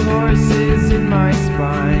 Seahorses in my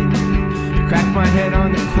spine. Crack my head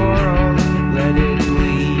on the coral, let it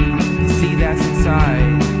bleed. You see that's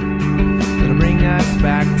inside. It'll bring us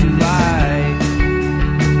back to life.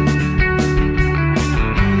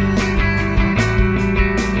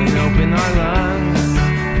 And open our lungs.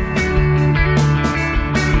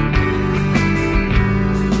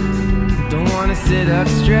 Don't wanna sit up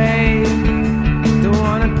straight. Don't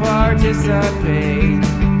wanna participate.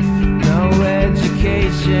 No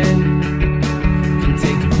education can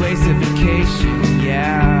take the place of vacation,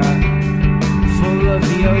 yeah. Full of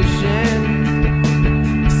the ocean.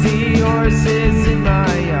 Seahorses in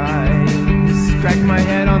my eyes.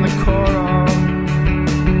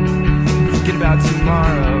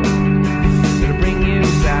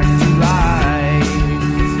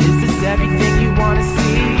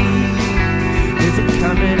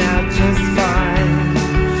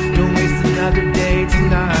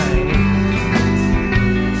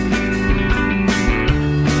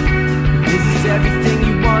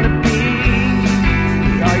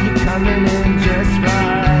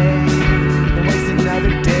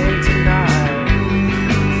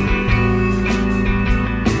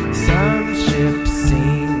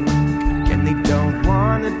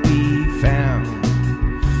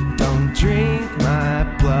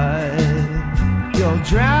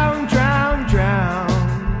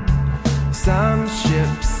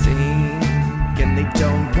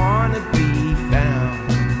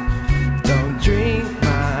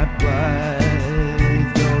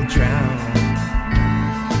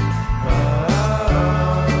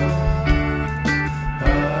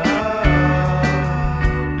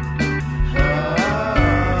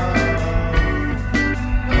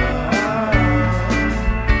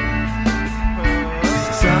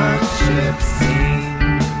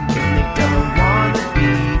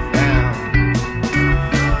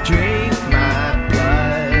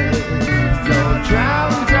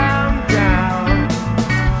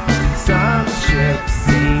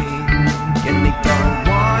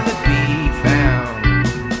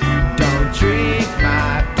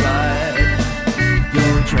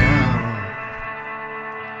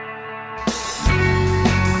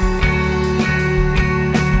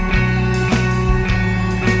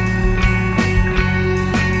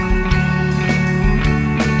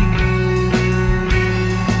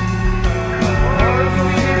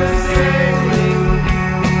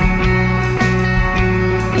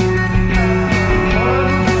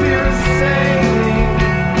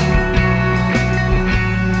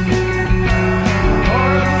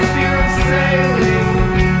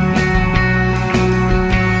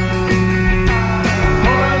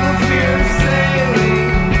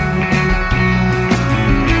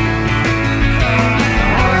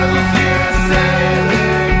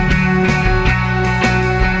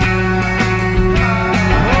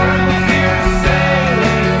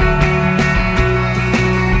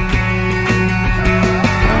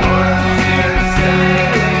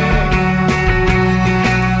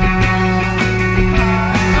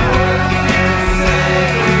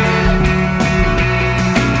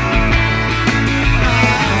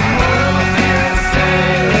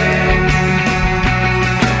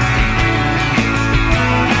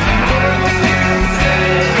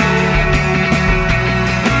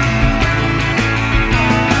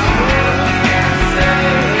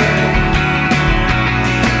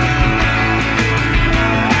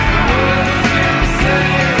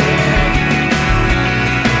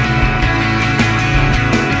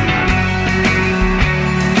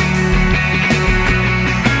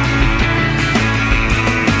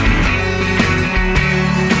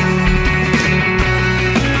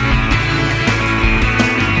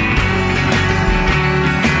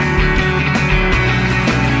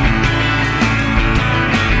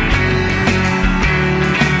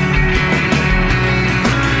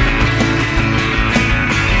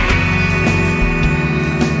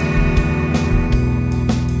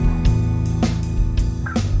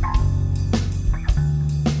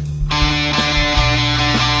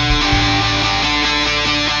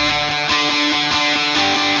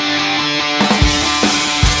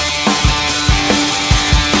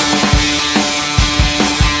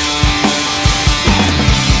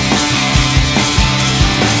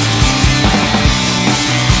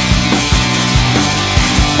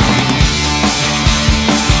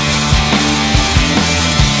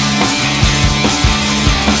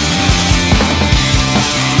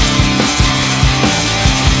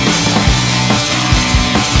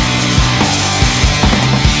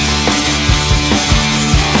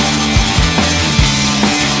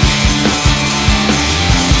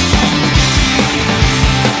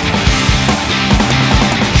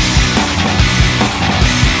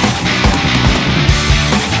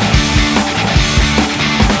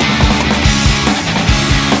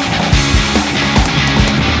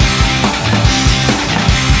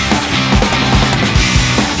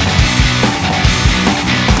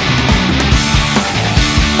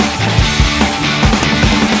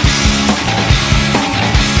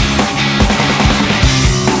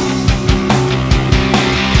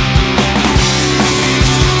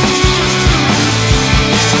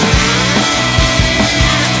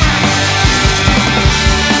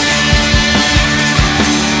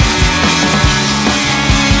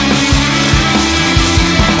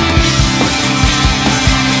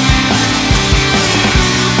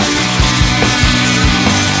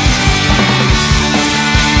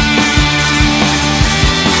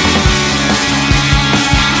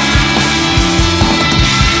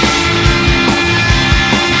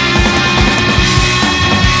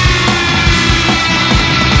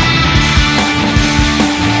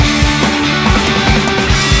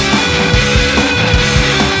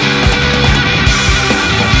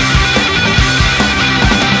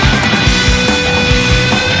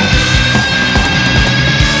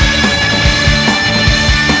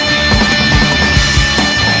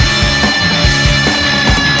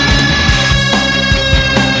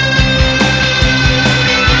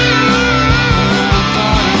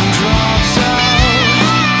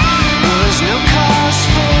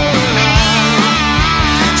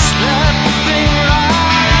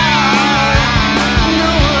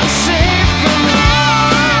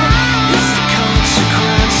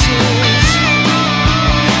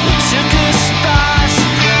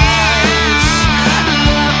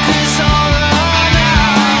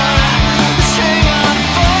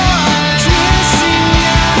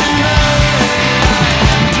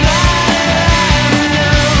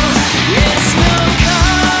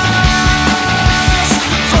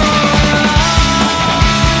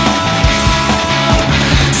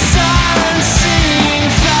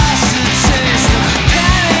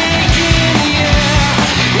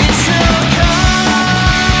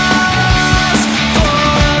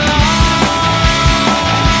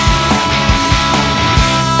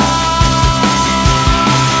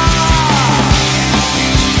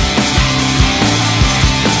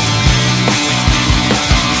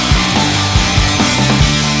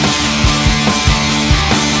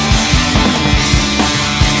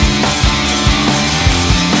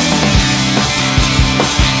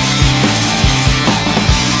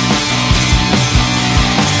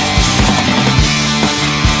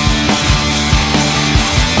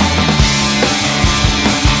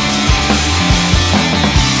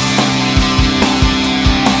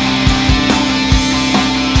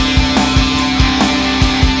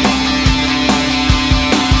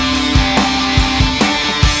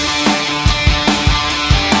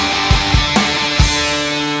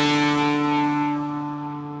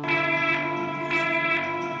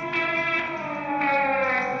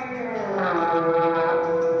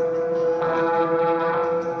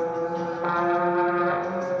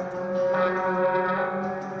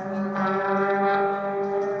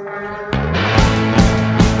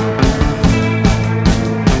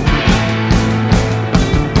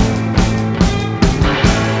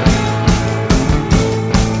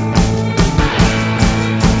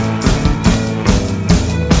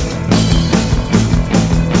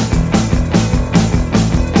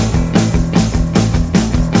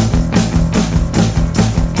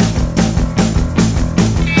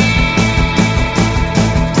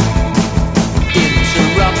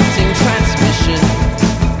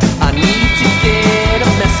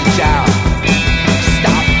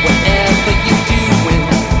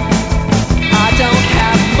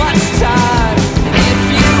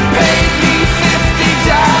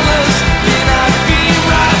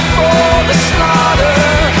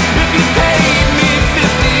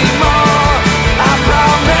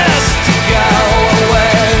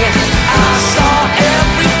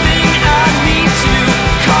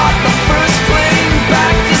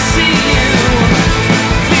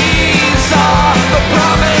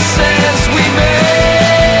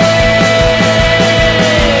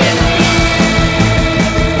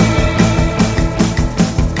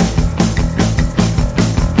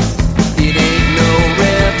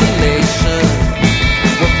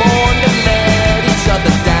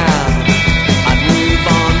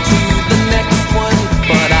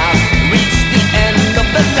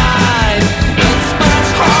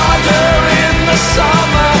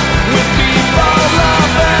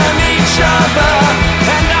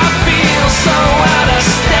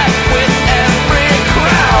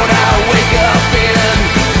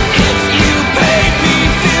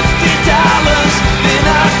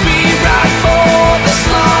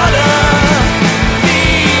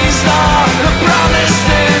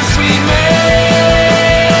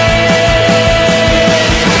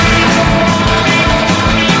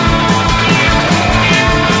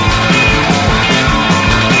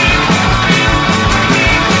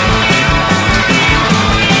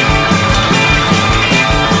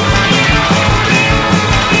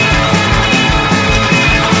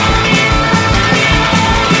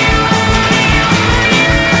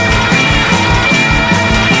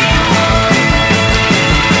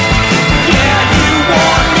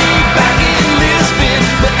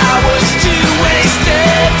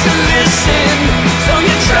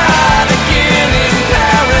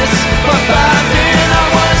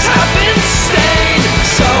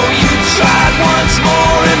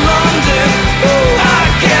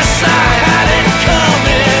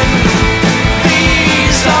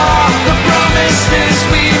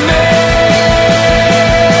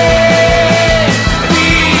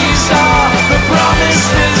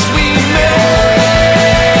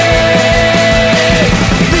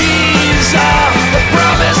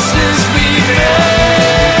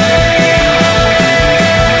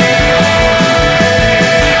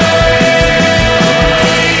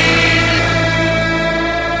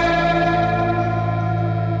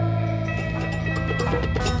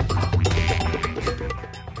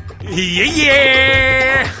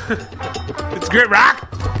 It's Grit Rock.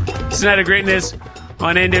 It's Night of Greatness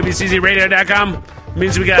on NWCZRadio.com.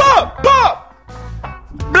 Means we got blah.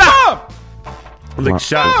 Like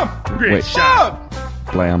shot. Great Wait. shot.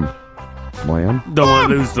 Blam. Blam? Don't want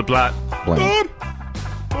to lose the plot. Blam.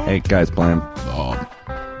 Hey, guys, Blam.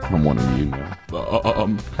 I'm one of you now.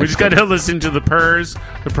 We just got to listen to the purrs,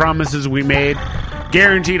 the promises we made.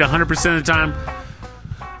 Guaranteed 100% of the time.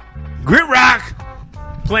 Grit Rock.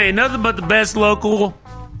 Playing nothing but the best local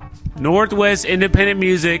Northwest independent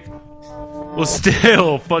music. Will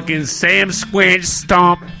still fucking Sam Squanch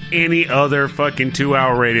stomp any other fucking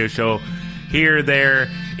 2-hour radio show here, there,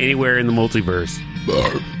 anywhere in the multiverse.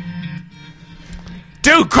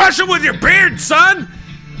 Dude, crush him with your beard, son!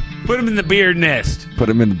 Put him in the beard nest. Put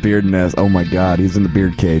him in the beard nest. Oh my god, he's in the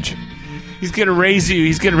beard cage. He's gonna raise you.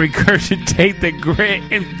 He's gonna regurgitate the grit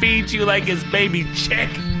and feed you like his baby chick.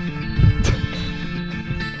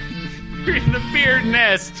 You're in the beard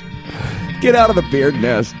nest. Get out of the beard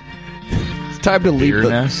nest. It's time to leave Beard the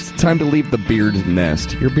nest? It's time to leave the beard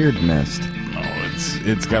nest. Your beard nest. Oh,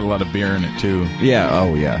 it's got a lot of beer in it too. Yeah.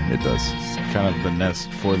 Oh yeah, it does. It's kind of the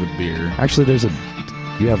nest for the beer. Actually,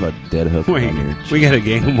 you have a dead hook Wait, on your. we got a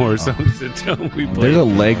game more songs until we play. There's a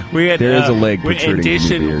leg. We had, there is a leg in protruding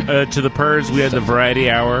addition from your beard. to the purrs, we had the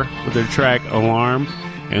Variety Hour with their track Alarm,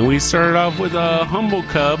 and we started off with a Humble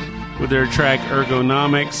Cub with their track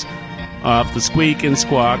Ergonomics off the Squeak and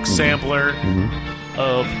Squawk sampler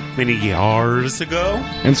of many years ago.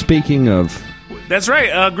 And speaking of, That's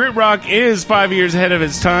right. Grit Rock is 5 years ahead of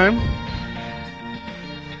its time.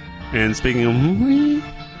 And speaking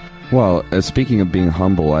of, speaking of being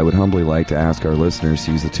humble, I would humbly like to ask our listeners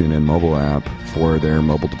to use the TuneIn mobile app for their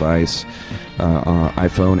mobile device,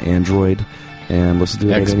 iPhone, Android, and listen to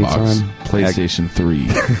it at any Xbox, time. PlayStation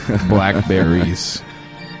 3, Blackberries,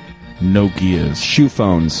 Nokias, Shoe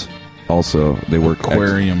phones. Also, they work.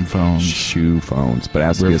 aquarium phones, Shoe phones, but it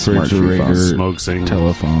has to be a smart shoe phone. refrigerator, smoke signal.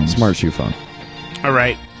 telephones, Smart shoe phone. All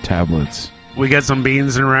right. tablets. We got some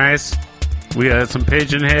beans and rice. We got some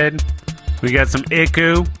pigeon head. We got some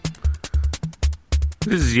iku.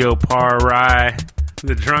 This is Yo Parai,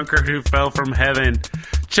 the drunkard who fell from heaven.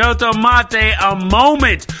 Choto mate, a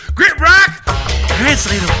moment. Grit Rock,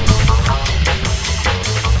 translator.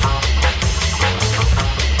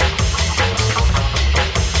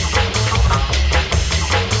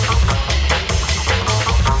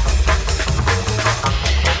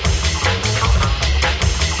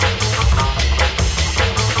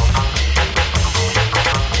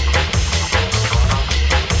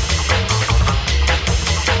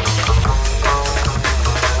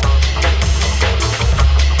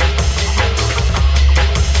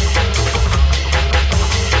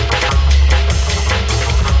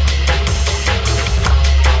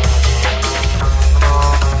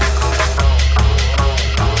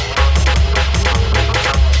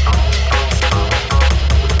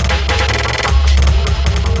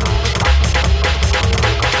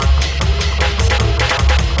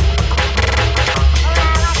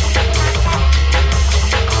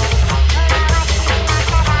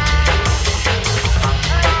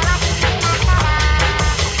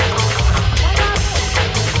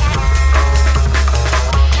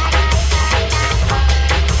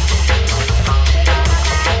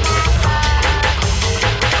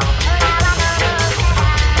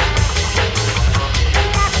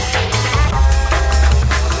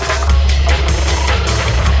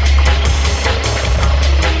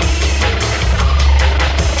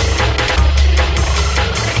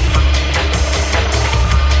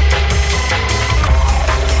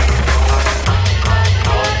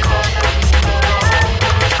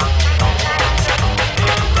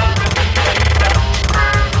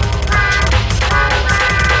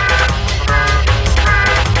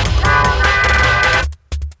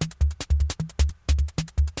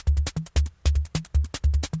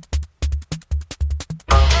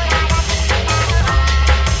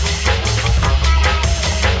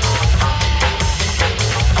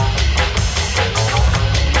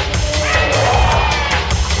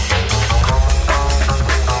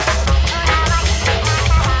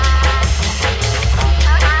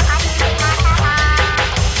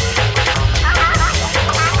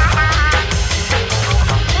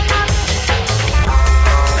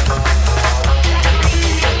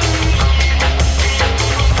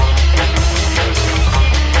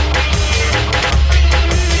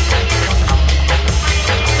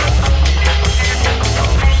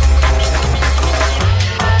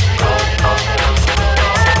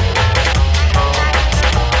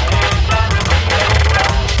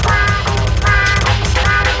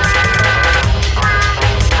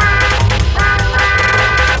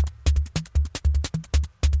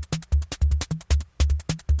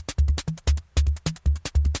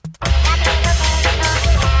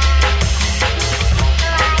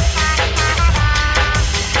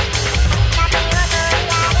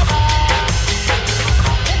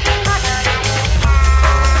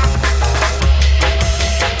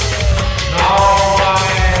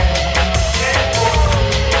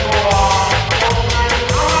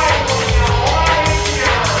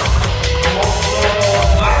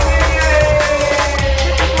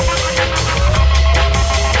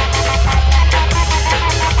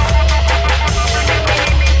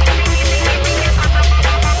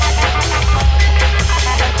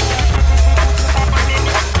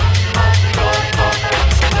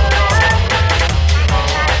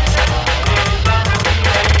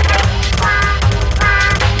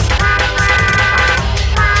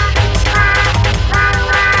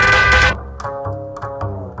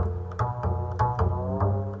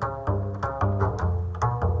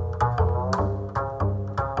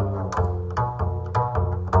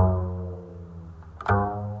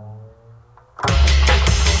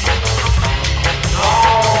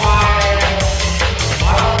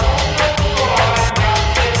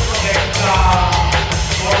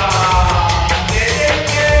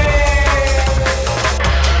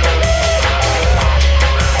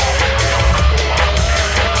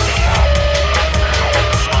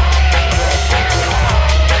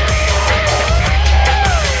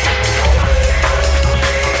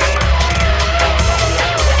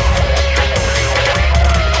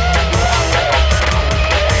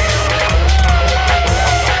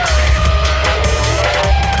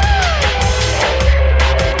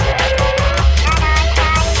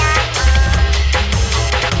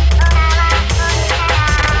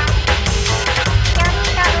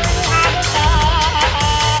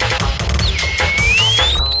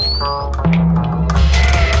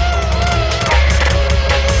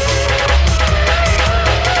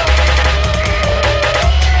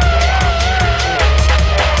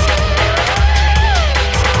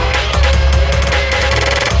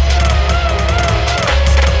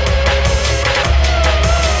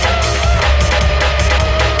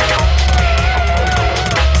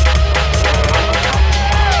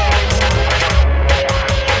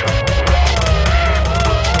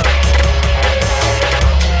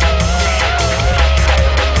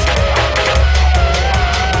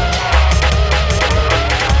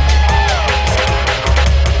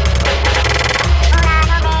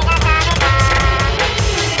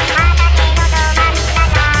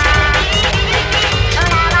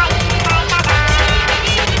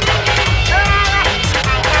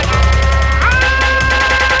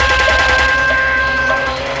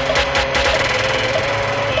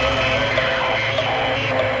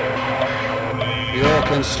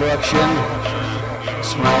 destruction,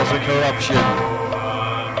 smells of corruption.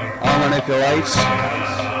 I manipulate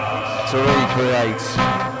to recreate.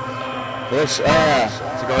 This air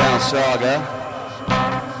to go down saga.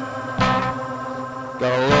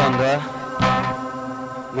 Gotta launder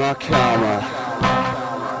my karma.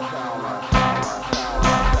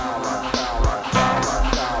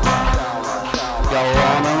 Gotta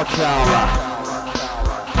launder my karma.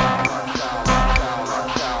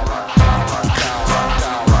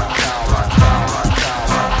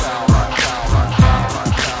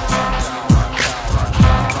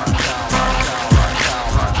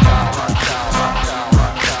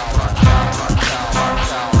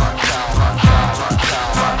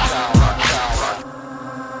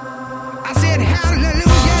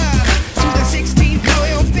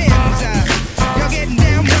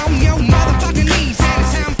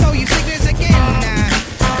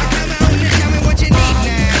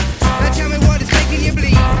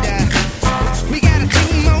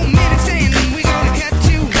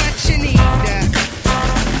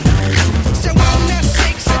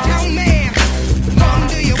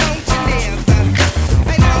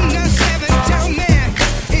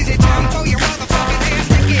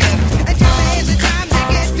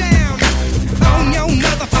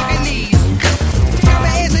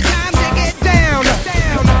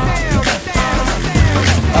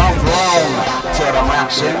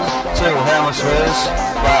 Two hemispheres,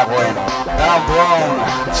 babbling. I'm blown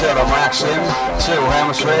to the maxim. Two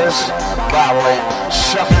hemispheres, babbling.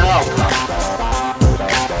 Sucking up.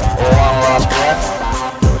 One last breath.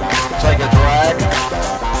 Take a drag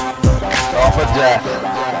off a death.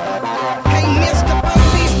 Hey, Mr.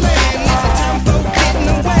 Policeman, it's a time for getting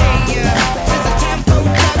away. It's a time for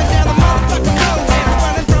driving down the motherfucking road and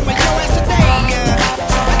running from a yo ass today.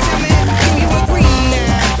 Tell me, do you agree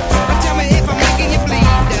now? Tell me if I'm making you bleed.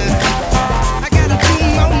 I got a 2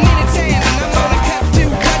 more minutes and I'm gonna cut to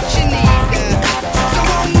what you need. So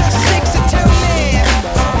on the 6, tell me,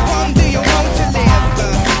 one, do you want to live?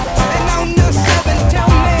 And on the 7, tell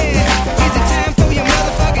me, is it time for your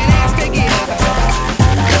motherfucking ass to give?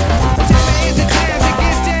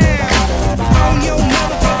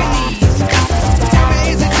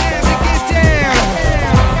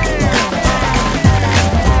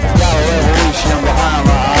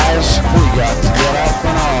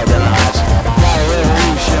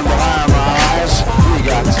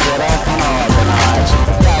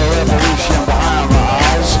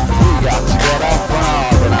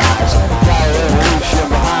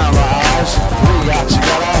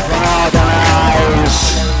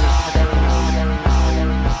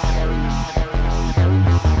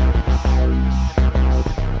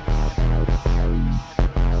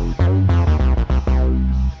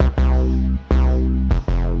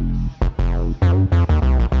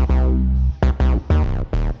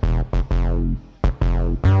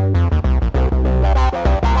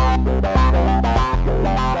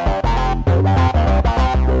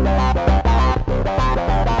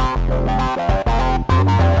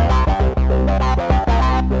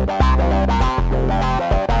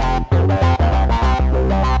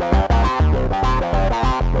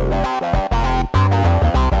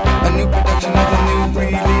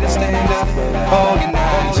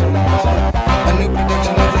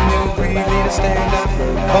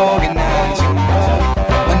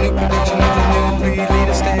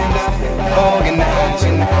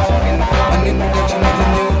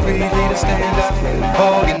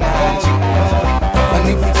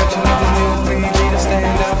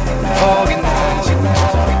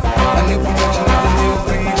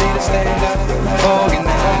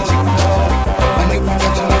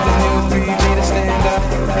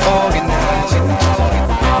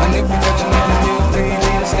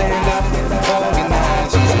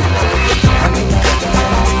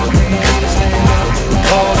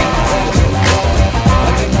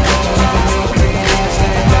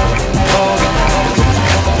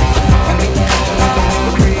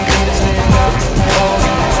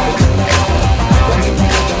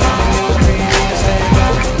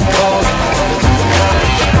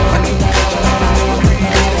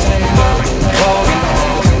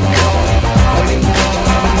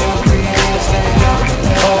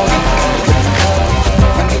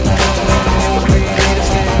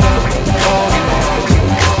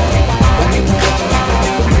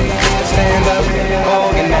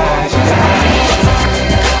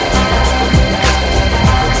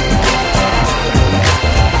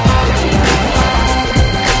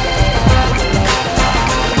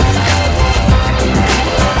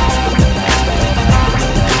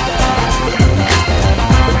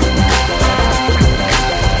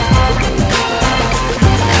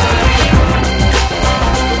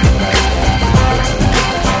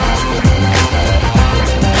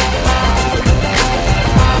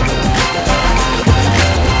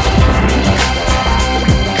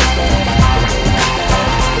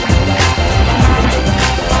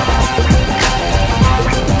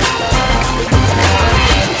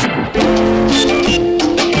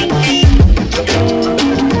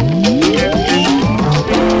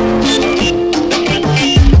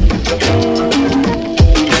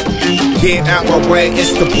 my way,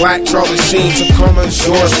 it's the Black Charlie Sheen. To comments,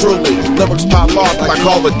 yours truly. Lyrics pop off like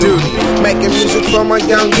Call of Duty. Making music for my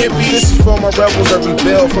young hippie. This is for my rebels that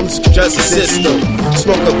rebel from the justice system.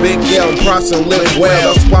 Smoke a big L and prosper and live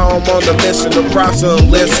well. That's why I'm on the mission to prosper and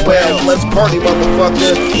live well. Let's party,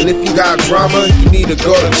 motherfucker. And if you got drama, you need to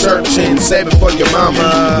go to church and save it for your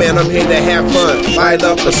mama. Man, I'm here to have fun. Light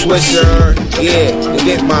up a swisher. Yeah, and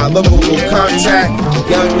get my local contact.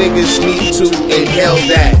 Young niggas need to inhale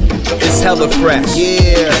that. It's hella fresh.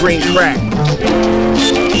 Yeah, green crack.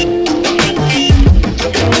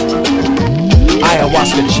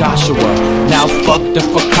 Ayahuasca Joshua, now fuck the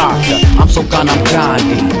fakaka. I'm so gone, I'm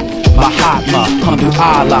Gandhi. Mahatma, Hamdu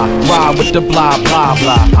Allah, ride with the blah blah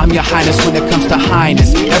blah. I'm your highness when it comes to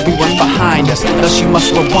highness. Everyone's behind us, thus you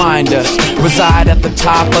must rewind us. Reside at the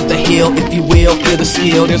top of the hill, if you will. Feel the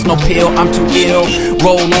skill, there's no pill, I'm too ill.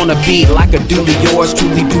 Roll on a beat like a dooley. Yours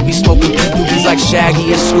truly do be smoking two doobies like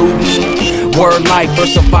Shaggy and Scooby. Word life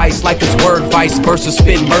versus vice, life is word vice versa.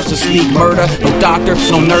 Spit mercy, speak murder. No doctor,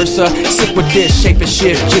 no nurse. Sick with this, shape and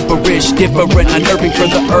shift, gibberish, different, unnerving for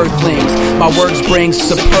the earthlings. My words bring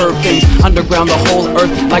superb things. Underground the whole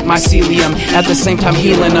earth like mycelium. At the same time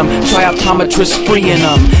healing them. Try optometrists freeing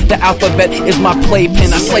them. The alphabet is my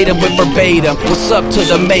playpen. I slay them with verbatim. What's up to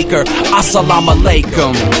the maker? Assalamu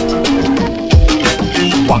alaikum.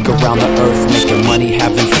 Walk around the earth making money,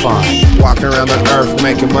 having fun. Walk around the earth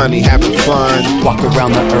making money, having fun. Walk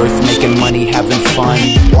around the earth making money, having fun.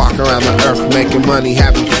 Walk around the earth making money,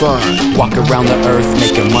 having fun. Walk around the earth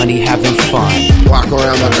making money, having fun. Walk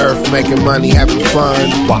around the earth making money, having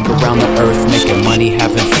fun. Walk around the earth making money,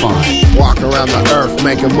 having fun. Walk around the earth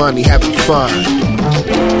making money, having fun.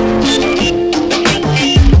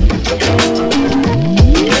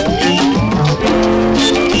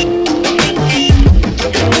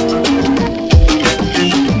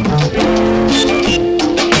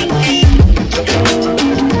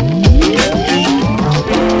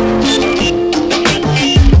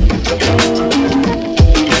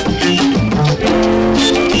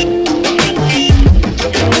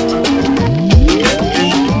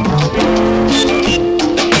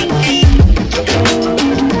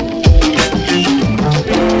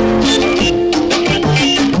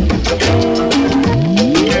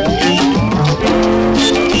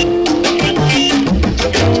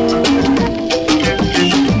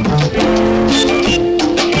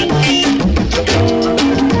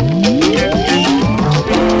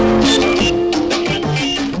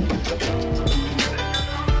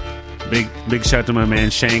 Big shout to my man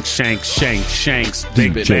Shanks. Big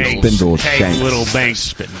DJ Banks. Spindle Hey, Shanks. little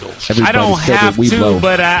Banks. Everybody I don't said have that we to, blow.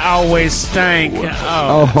 but I always stank. Give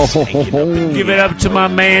it up to my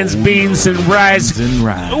man's Beans and Rice,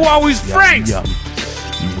 who always franks.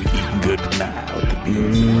 We eating good now with the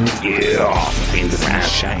beans. Yeah, beans and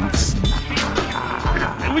Shanks.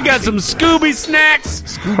 And we got some Scooby snacks.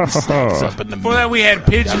 Up in the Before that, we had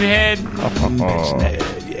Pigeon Head. Pigeon Head,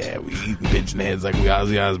 yeah, we eating pigeon heads like we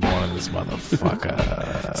Ozzy Osbourne in this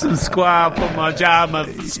motherfucker. Some squad for my job, my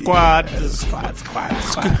squad. Squad.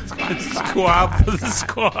 Squad for the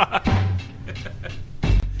squad.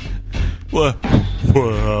 What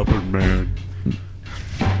happened, man?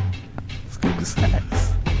 Scooby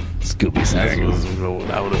snacks. Scooby snacks was rolling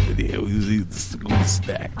out over there. We was eating the Scooby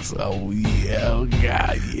snacks. Oh yeah, oh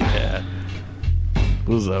god, yeah.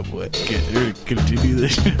 What's up, boy? Continue the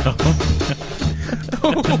show.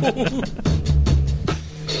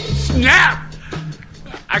 Snap!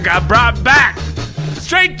 I got brought back.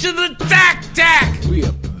 Straight to the tack. We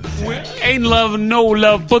up in the tack. Ain't no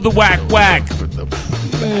love for the whack. For the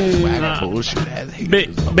whack bullshit ass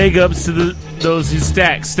haters. Big ups to those who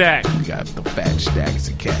stack. We got the fat stacks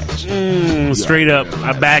of cash. Straight up.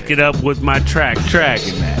 I back it up with my track. In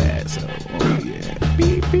that asshole. Oh yeah.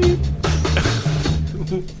 Beep beep.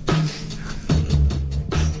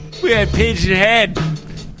 We had Pigeon Head.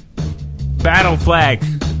 Battle Flag.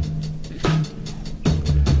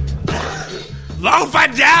 Low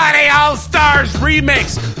Fidelity All Stars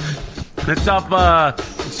Remix. It's up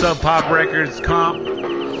Sub Pop Records comp.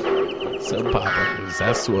 Sub Pop Records.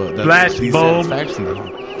 That's what. Flash Bulb. Satisfaction.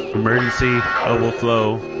 Emergency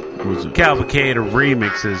Overflow. Cavalcade of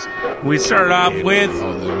remixes. We start off with.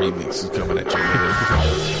 Oh, the remix is coming at you.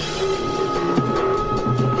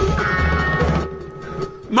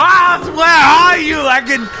 Miles, where are you? I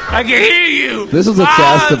can hear you. This is a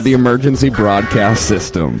test of the emergency broadcast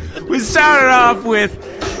system. We started off with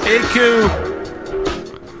Iku.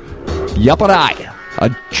 Yaparai,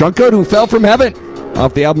 a drunkard who fell from heaven,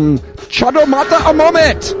 off the album Chadomata a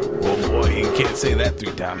Moment. Oh boy, you can't say that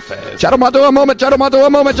 3 times fast. Chadomata a Moment, Chadomata a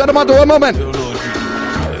Moment, Chadomata a Moment.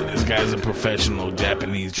 This guy's a professional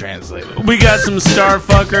Japanese translator. We got some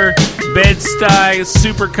Starfucker, Bed-Stuy,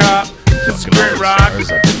 Super Cop, Spirit Rock. We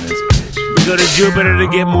go to Jupiter to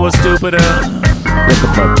get more stupider. Get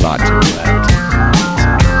the blood clot to that.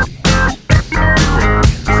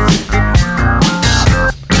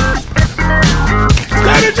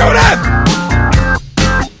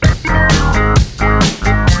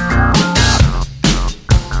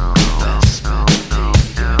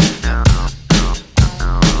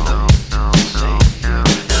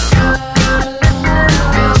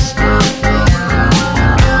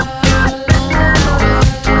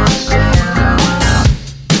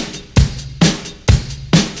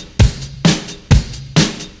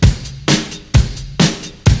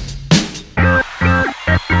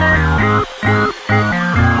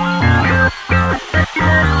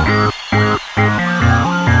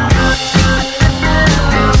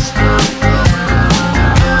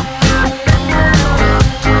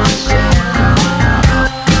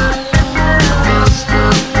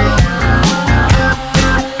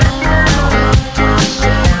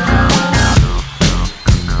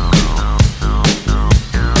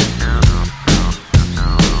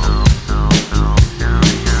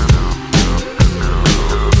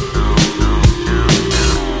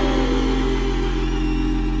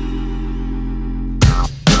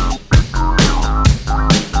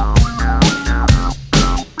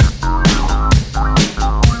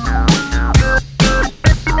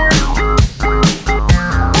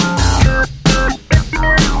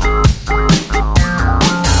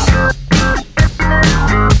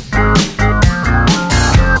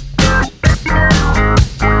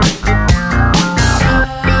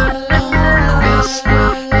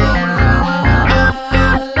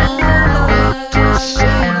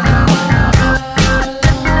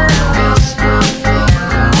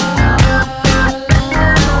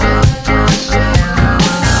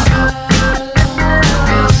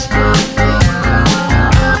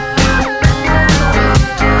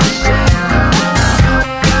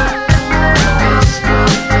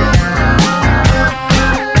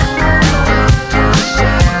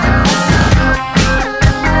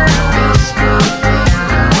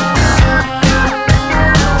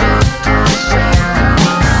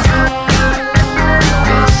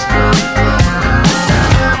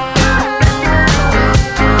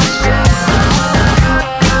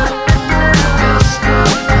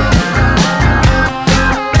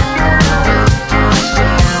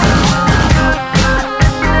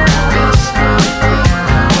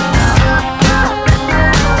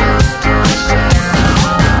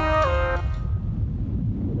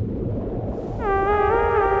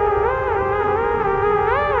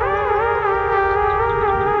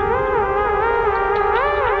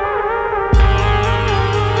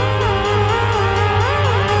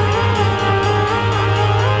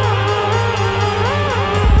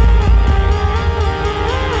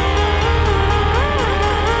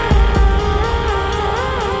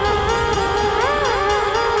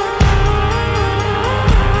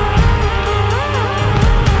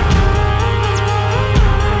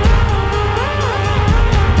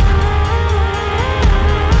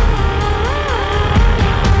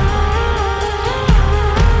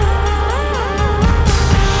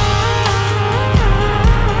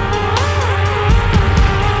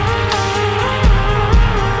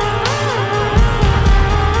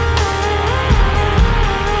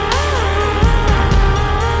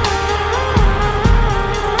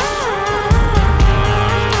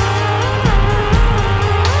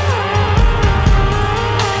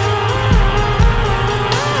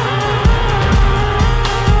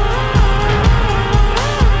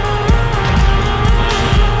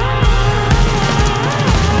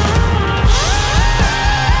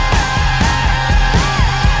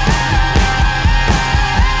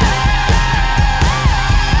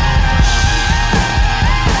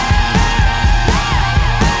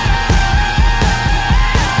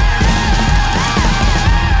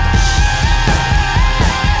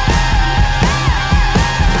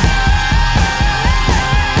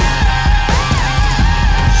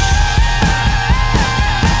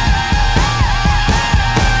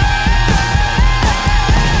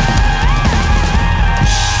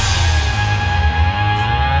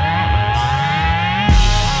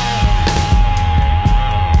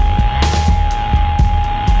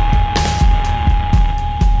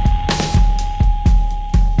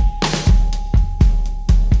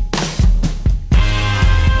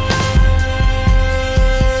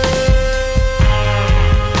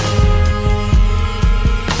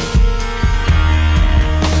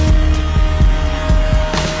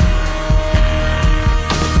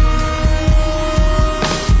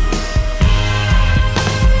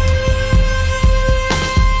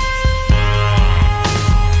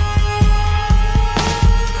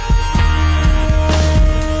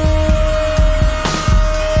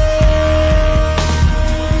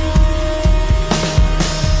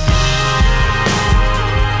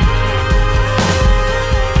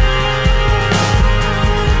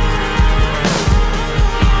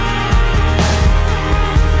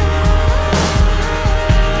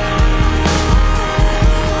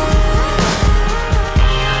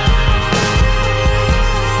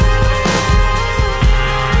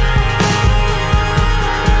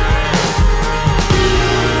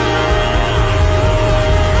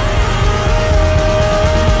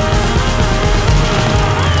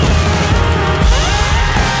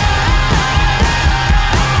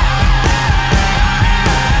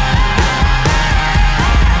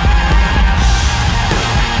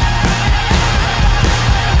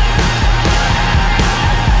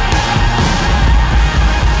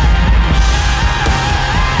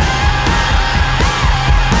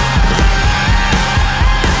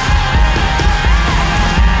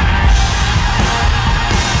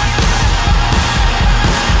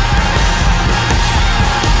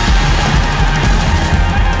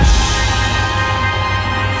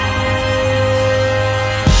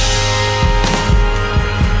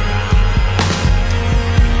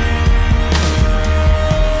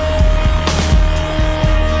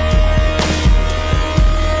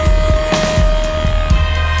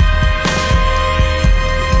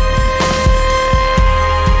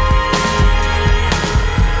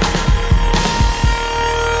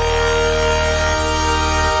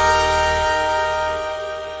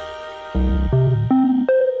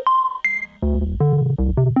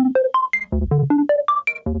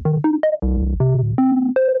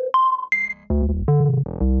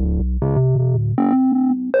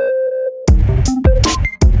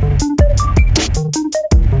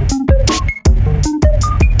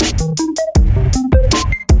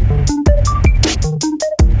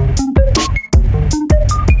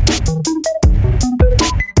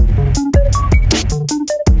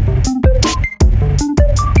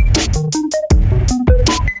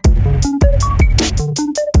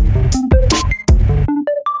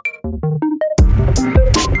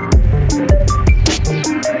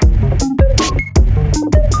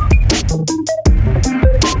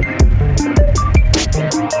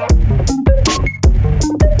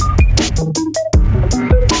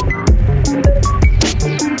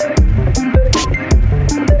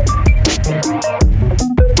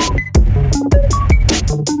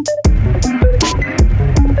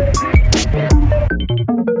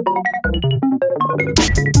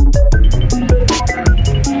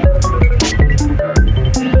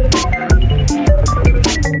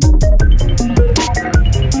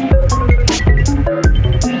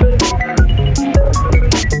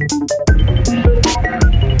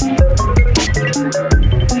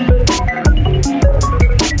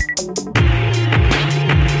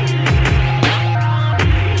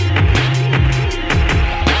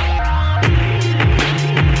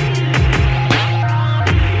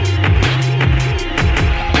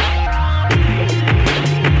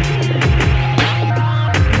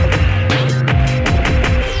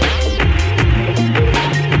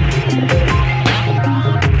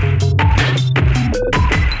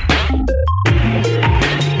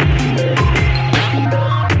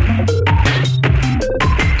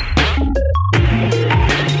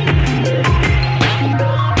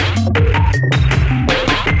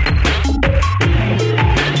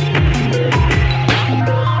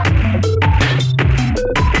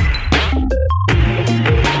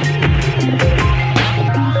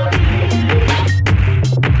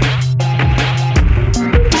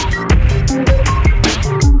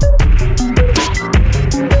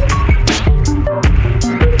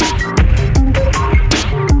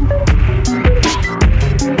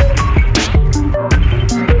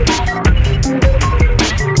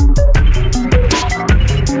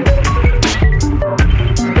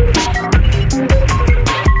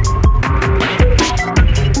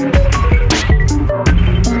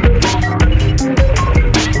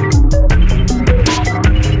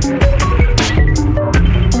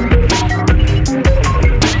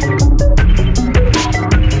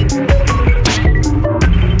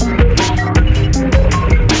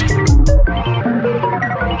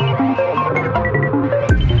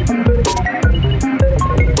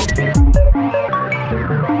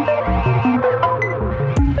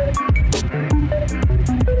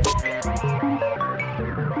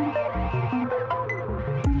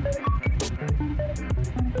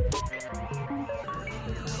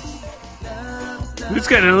 We just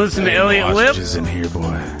got to listen to Elliot Lip, Ostriches in here,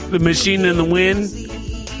 boy. The Machine in the Wind,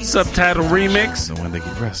 subtitle remix. The one that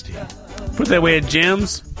get rusty. Put that way at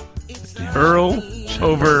Gems. Earl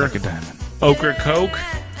over like a diamond. Okra Coke.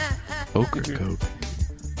 Okra Coke.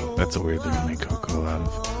 That's a weird thing to make Coca-Cola out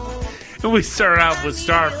of. And we start out with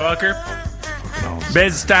Starfucker.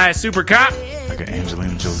 Bed-Stuy Super Cop. I got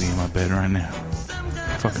Angelina Jolie in my bed right now.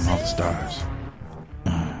 Fucking all the stars.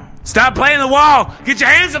 Stop playing the wall. Get your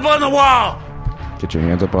hands up on the wall. Get your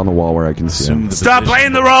hands up on the wall where I can see them. Stop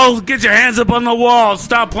playing the roles. Get your hands up on the wall.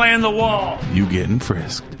 Stop playing the wall. You getting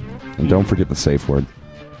frisked. And don't forget the safe word.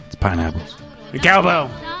 It's pineapples. The cowbell.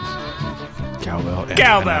 Cowbell. And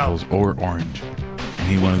Cowbell. Pineapples or orange.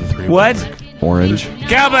 Any one of the three. What? Orange.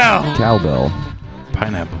 Cowbell. Cowbell.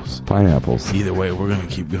 Pineapples. Pineapples. Either way, we're going to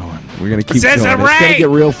keep going. We're going to keep Says going. a It's going ray. to get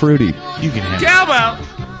real fruity. You can handle Cowbell.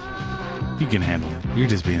 it. You can handle it. You're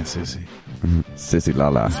just being a sissy. Sissy la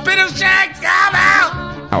la. Spindle Shanks.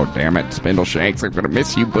 Cowbell. Oh, damn it. Spindle Shanks. I'm going to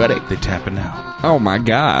miss you, buddy. They tapping out. Oh, my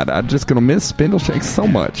God. I'm just going to miss Spindle Shanks so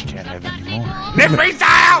much. Can't have any more. Nip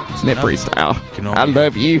Freestyle. Snip freestyle. Can only- I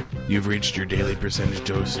love you. You've reached your daily percentage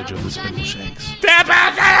dosage of the Spindle Shanks. Tap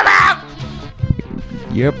out. Tap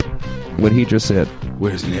out. Yep. What he just said.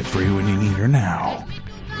 Where's Nip Free when you need her now?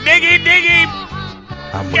 Diggy. Diggy.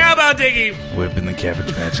 I'm Cowbell Diggy. whipping the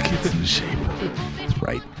Cabbage Patch Kids into shape. That's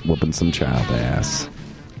right. Whooping some child ass.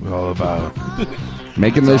 We're all about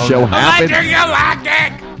Making this show happen.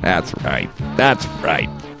 Galactic. That's right. That's right.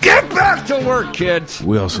 Get back to work, kids.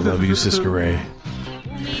 We also love you, Sister Ray.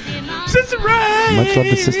 Sister Ray. Much love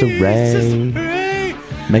to Sister Ray.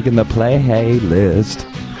 Making the playlist.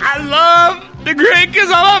 I love the Grit because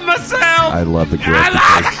I love myself. I love the grit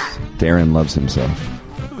because Darren loves himself.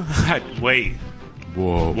 Wait.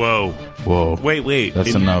 Whoa. Whoa. Whoa. Wait.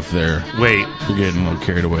 That's enough there. Wait. You're getting a little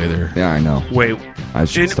carried away there. Yeah, I know. Wait. I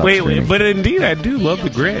should stop Wait. screaming. But indeed, I do love the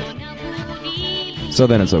Grit. So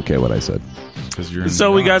then it's okay what I said. You're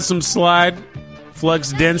So we got some slide,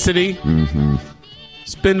 flux density, Mm-hmm.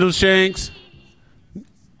 spindle shanks,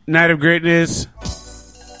 night of greatness,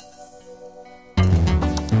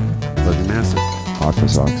 Bloody Massive, Aqua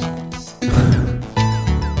socks.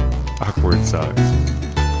 awkward socks.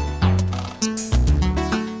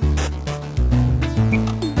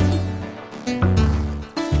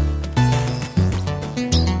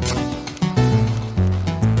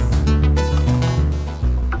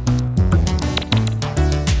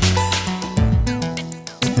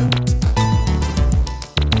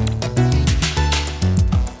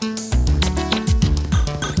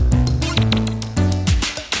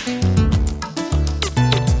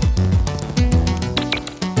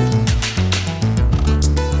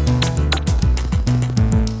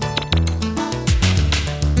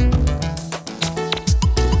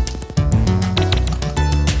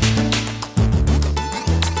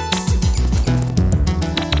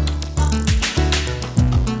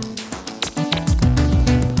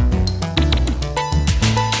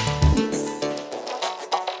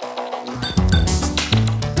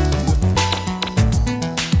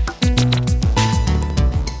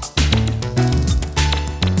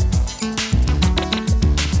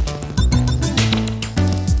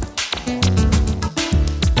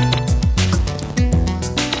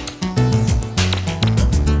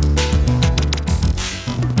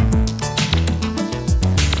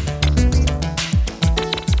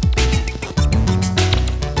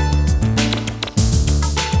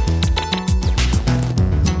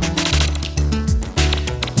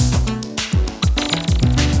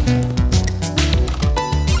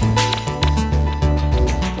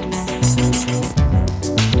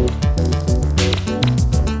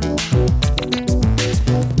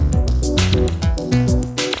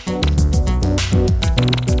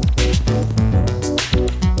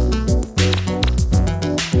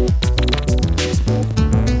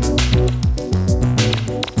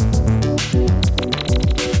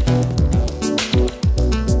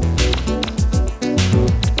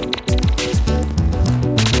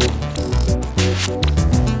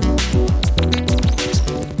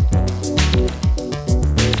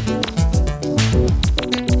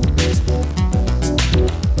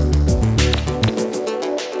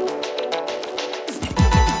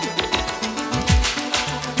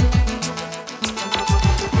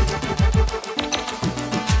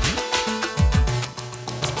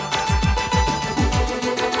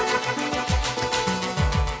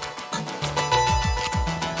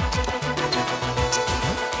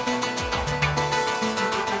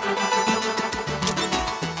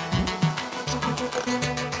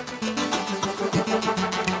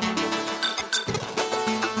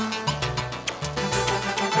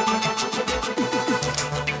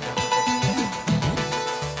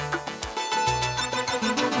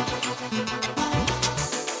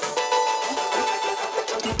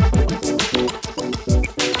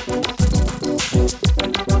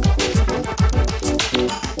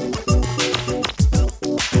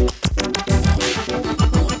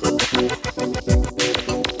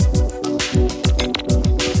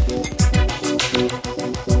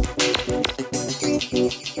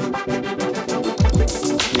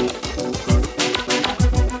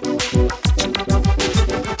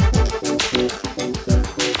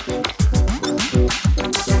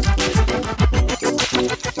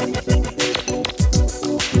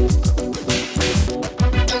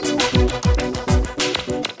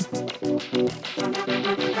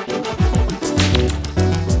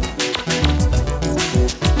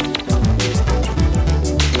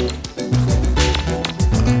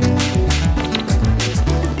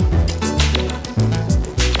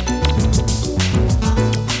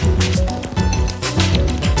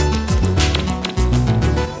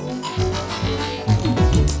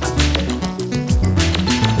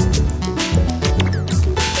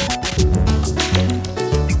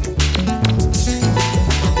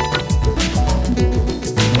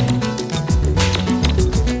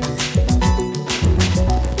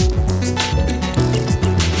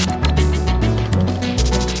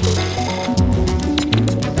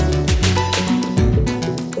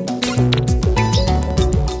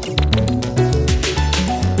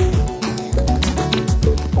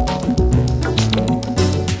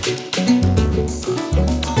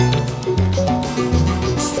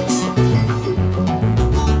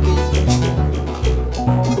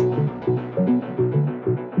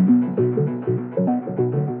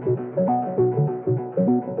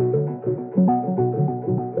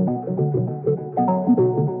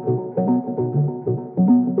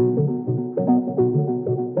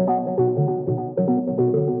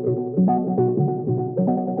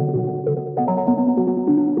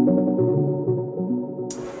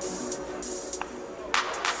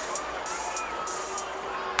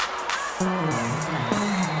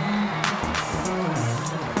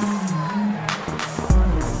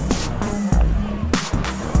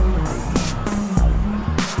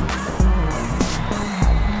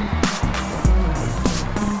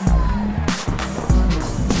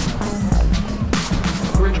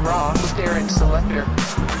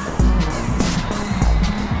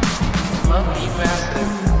 massive.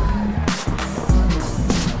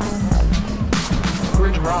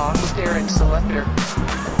 Bridge Rock with Darren Selector.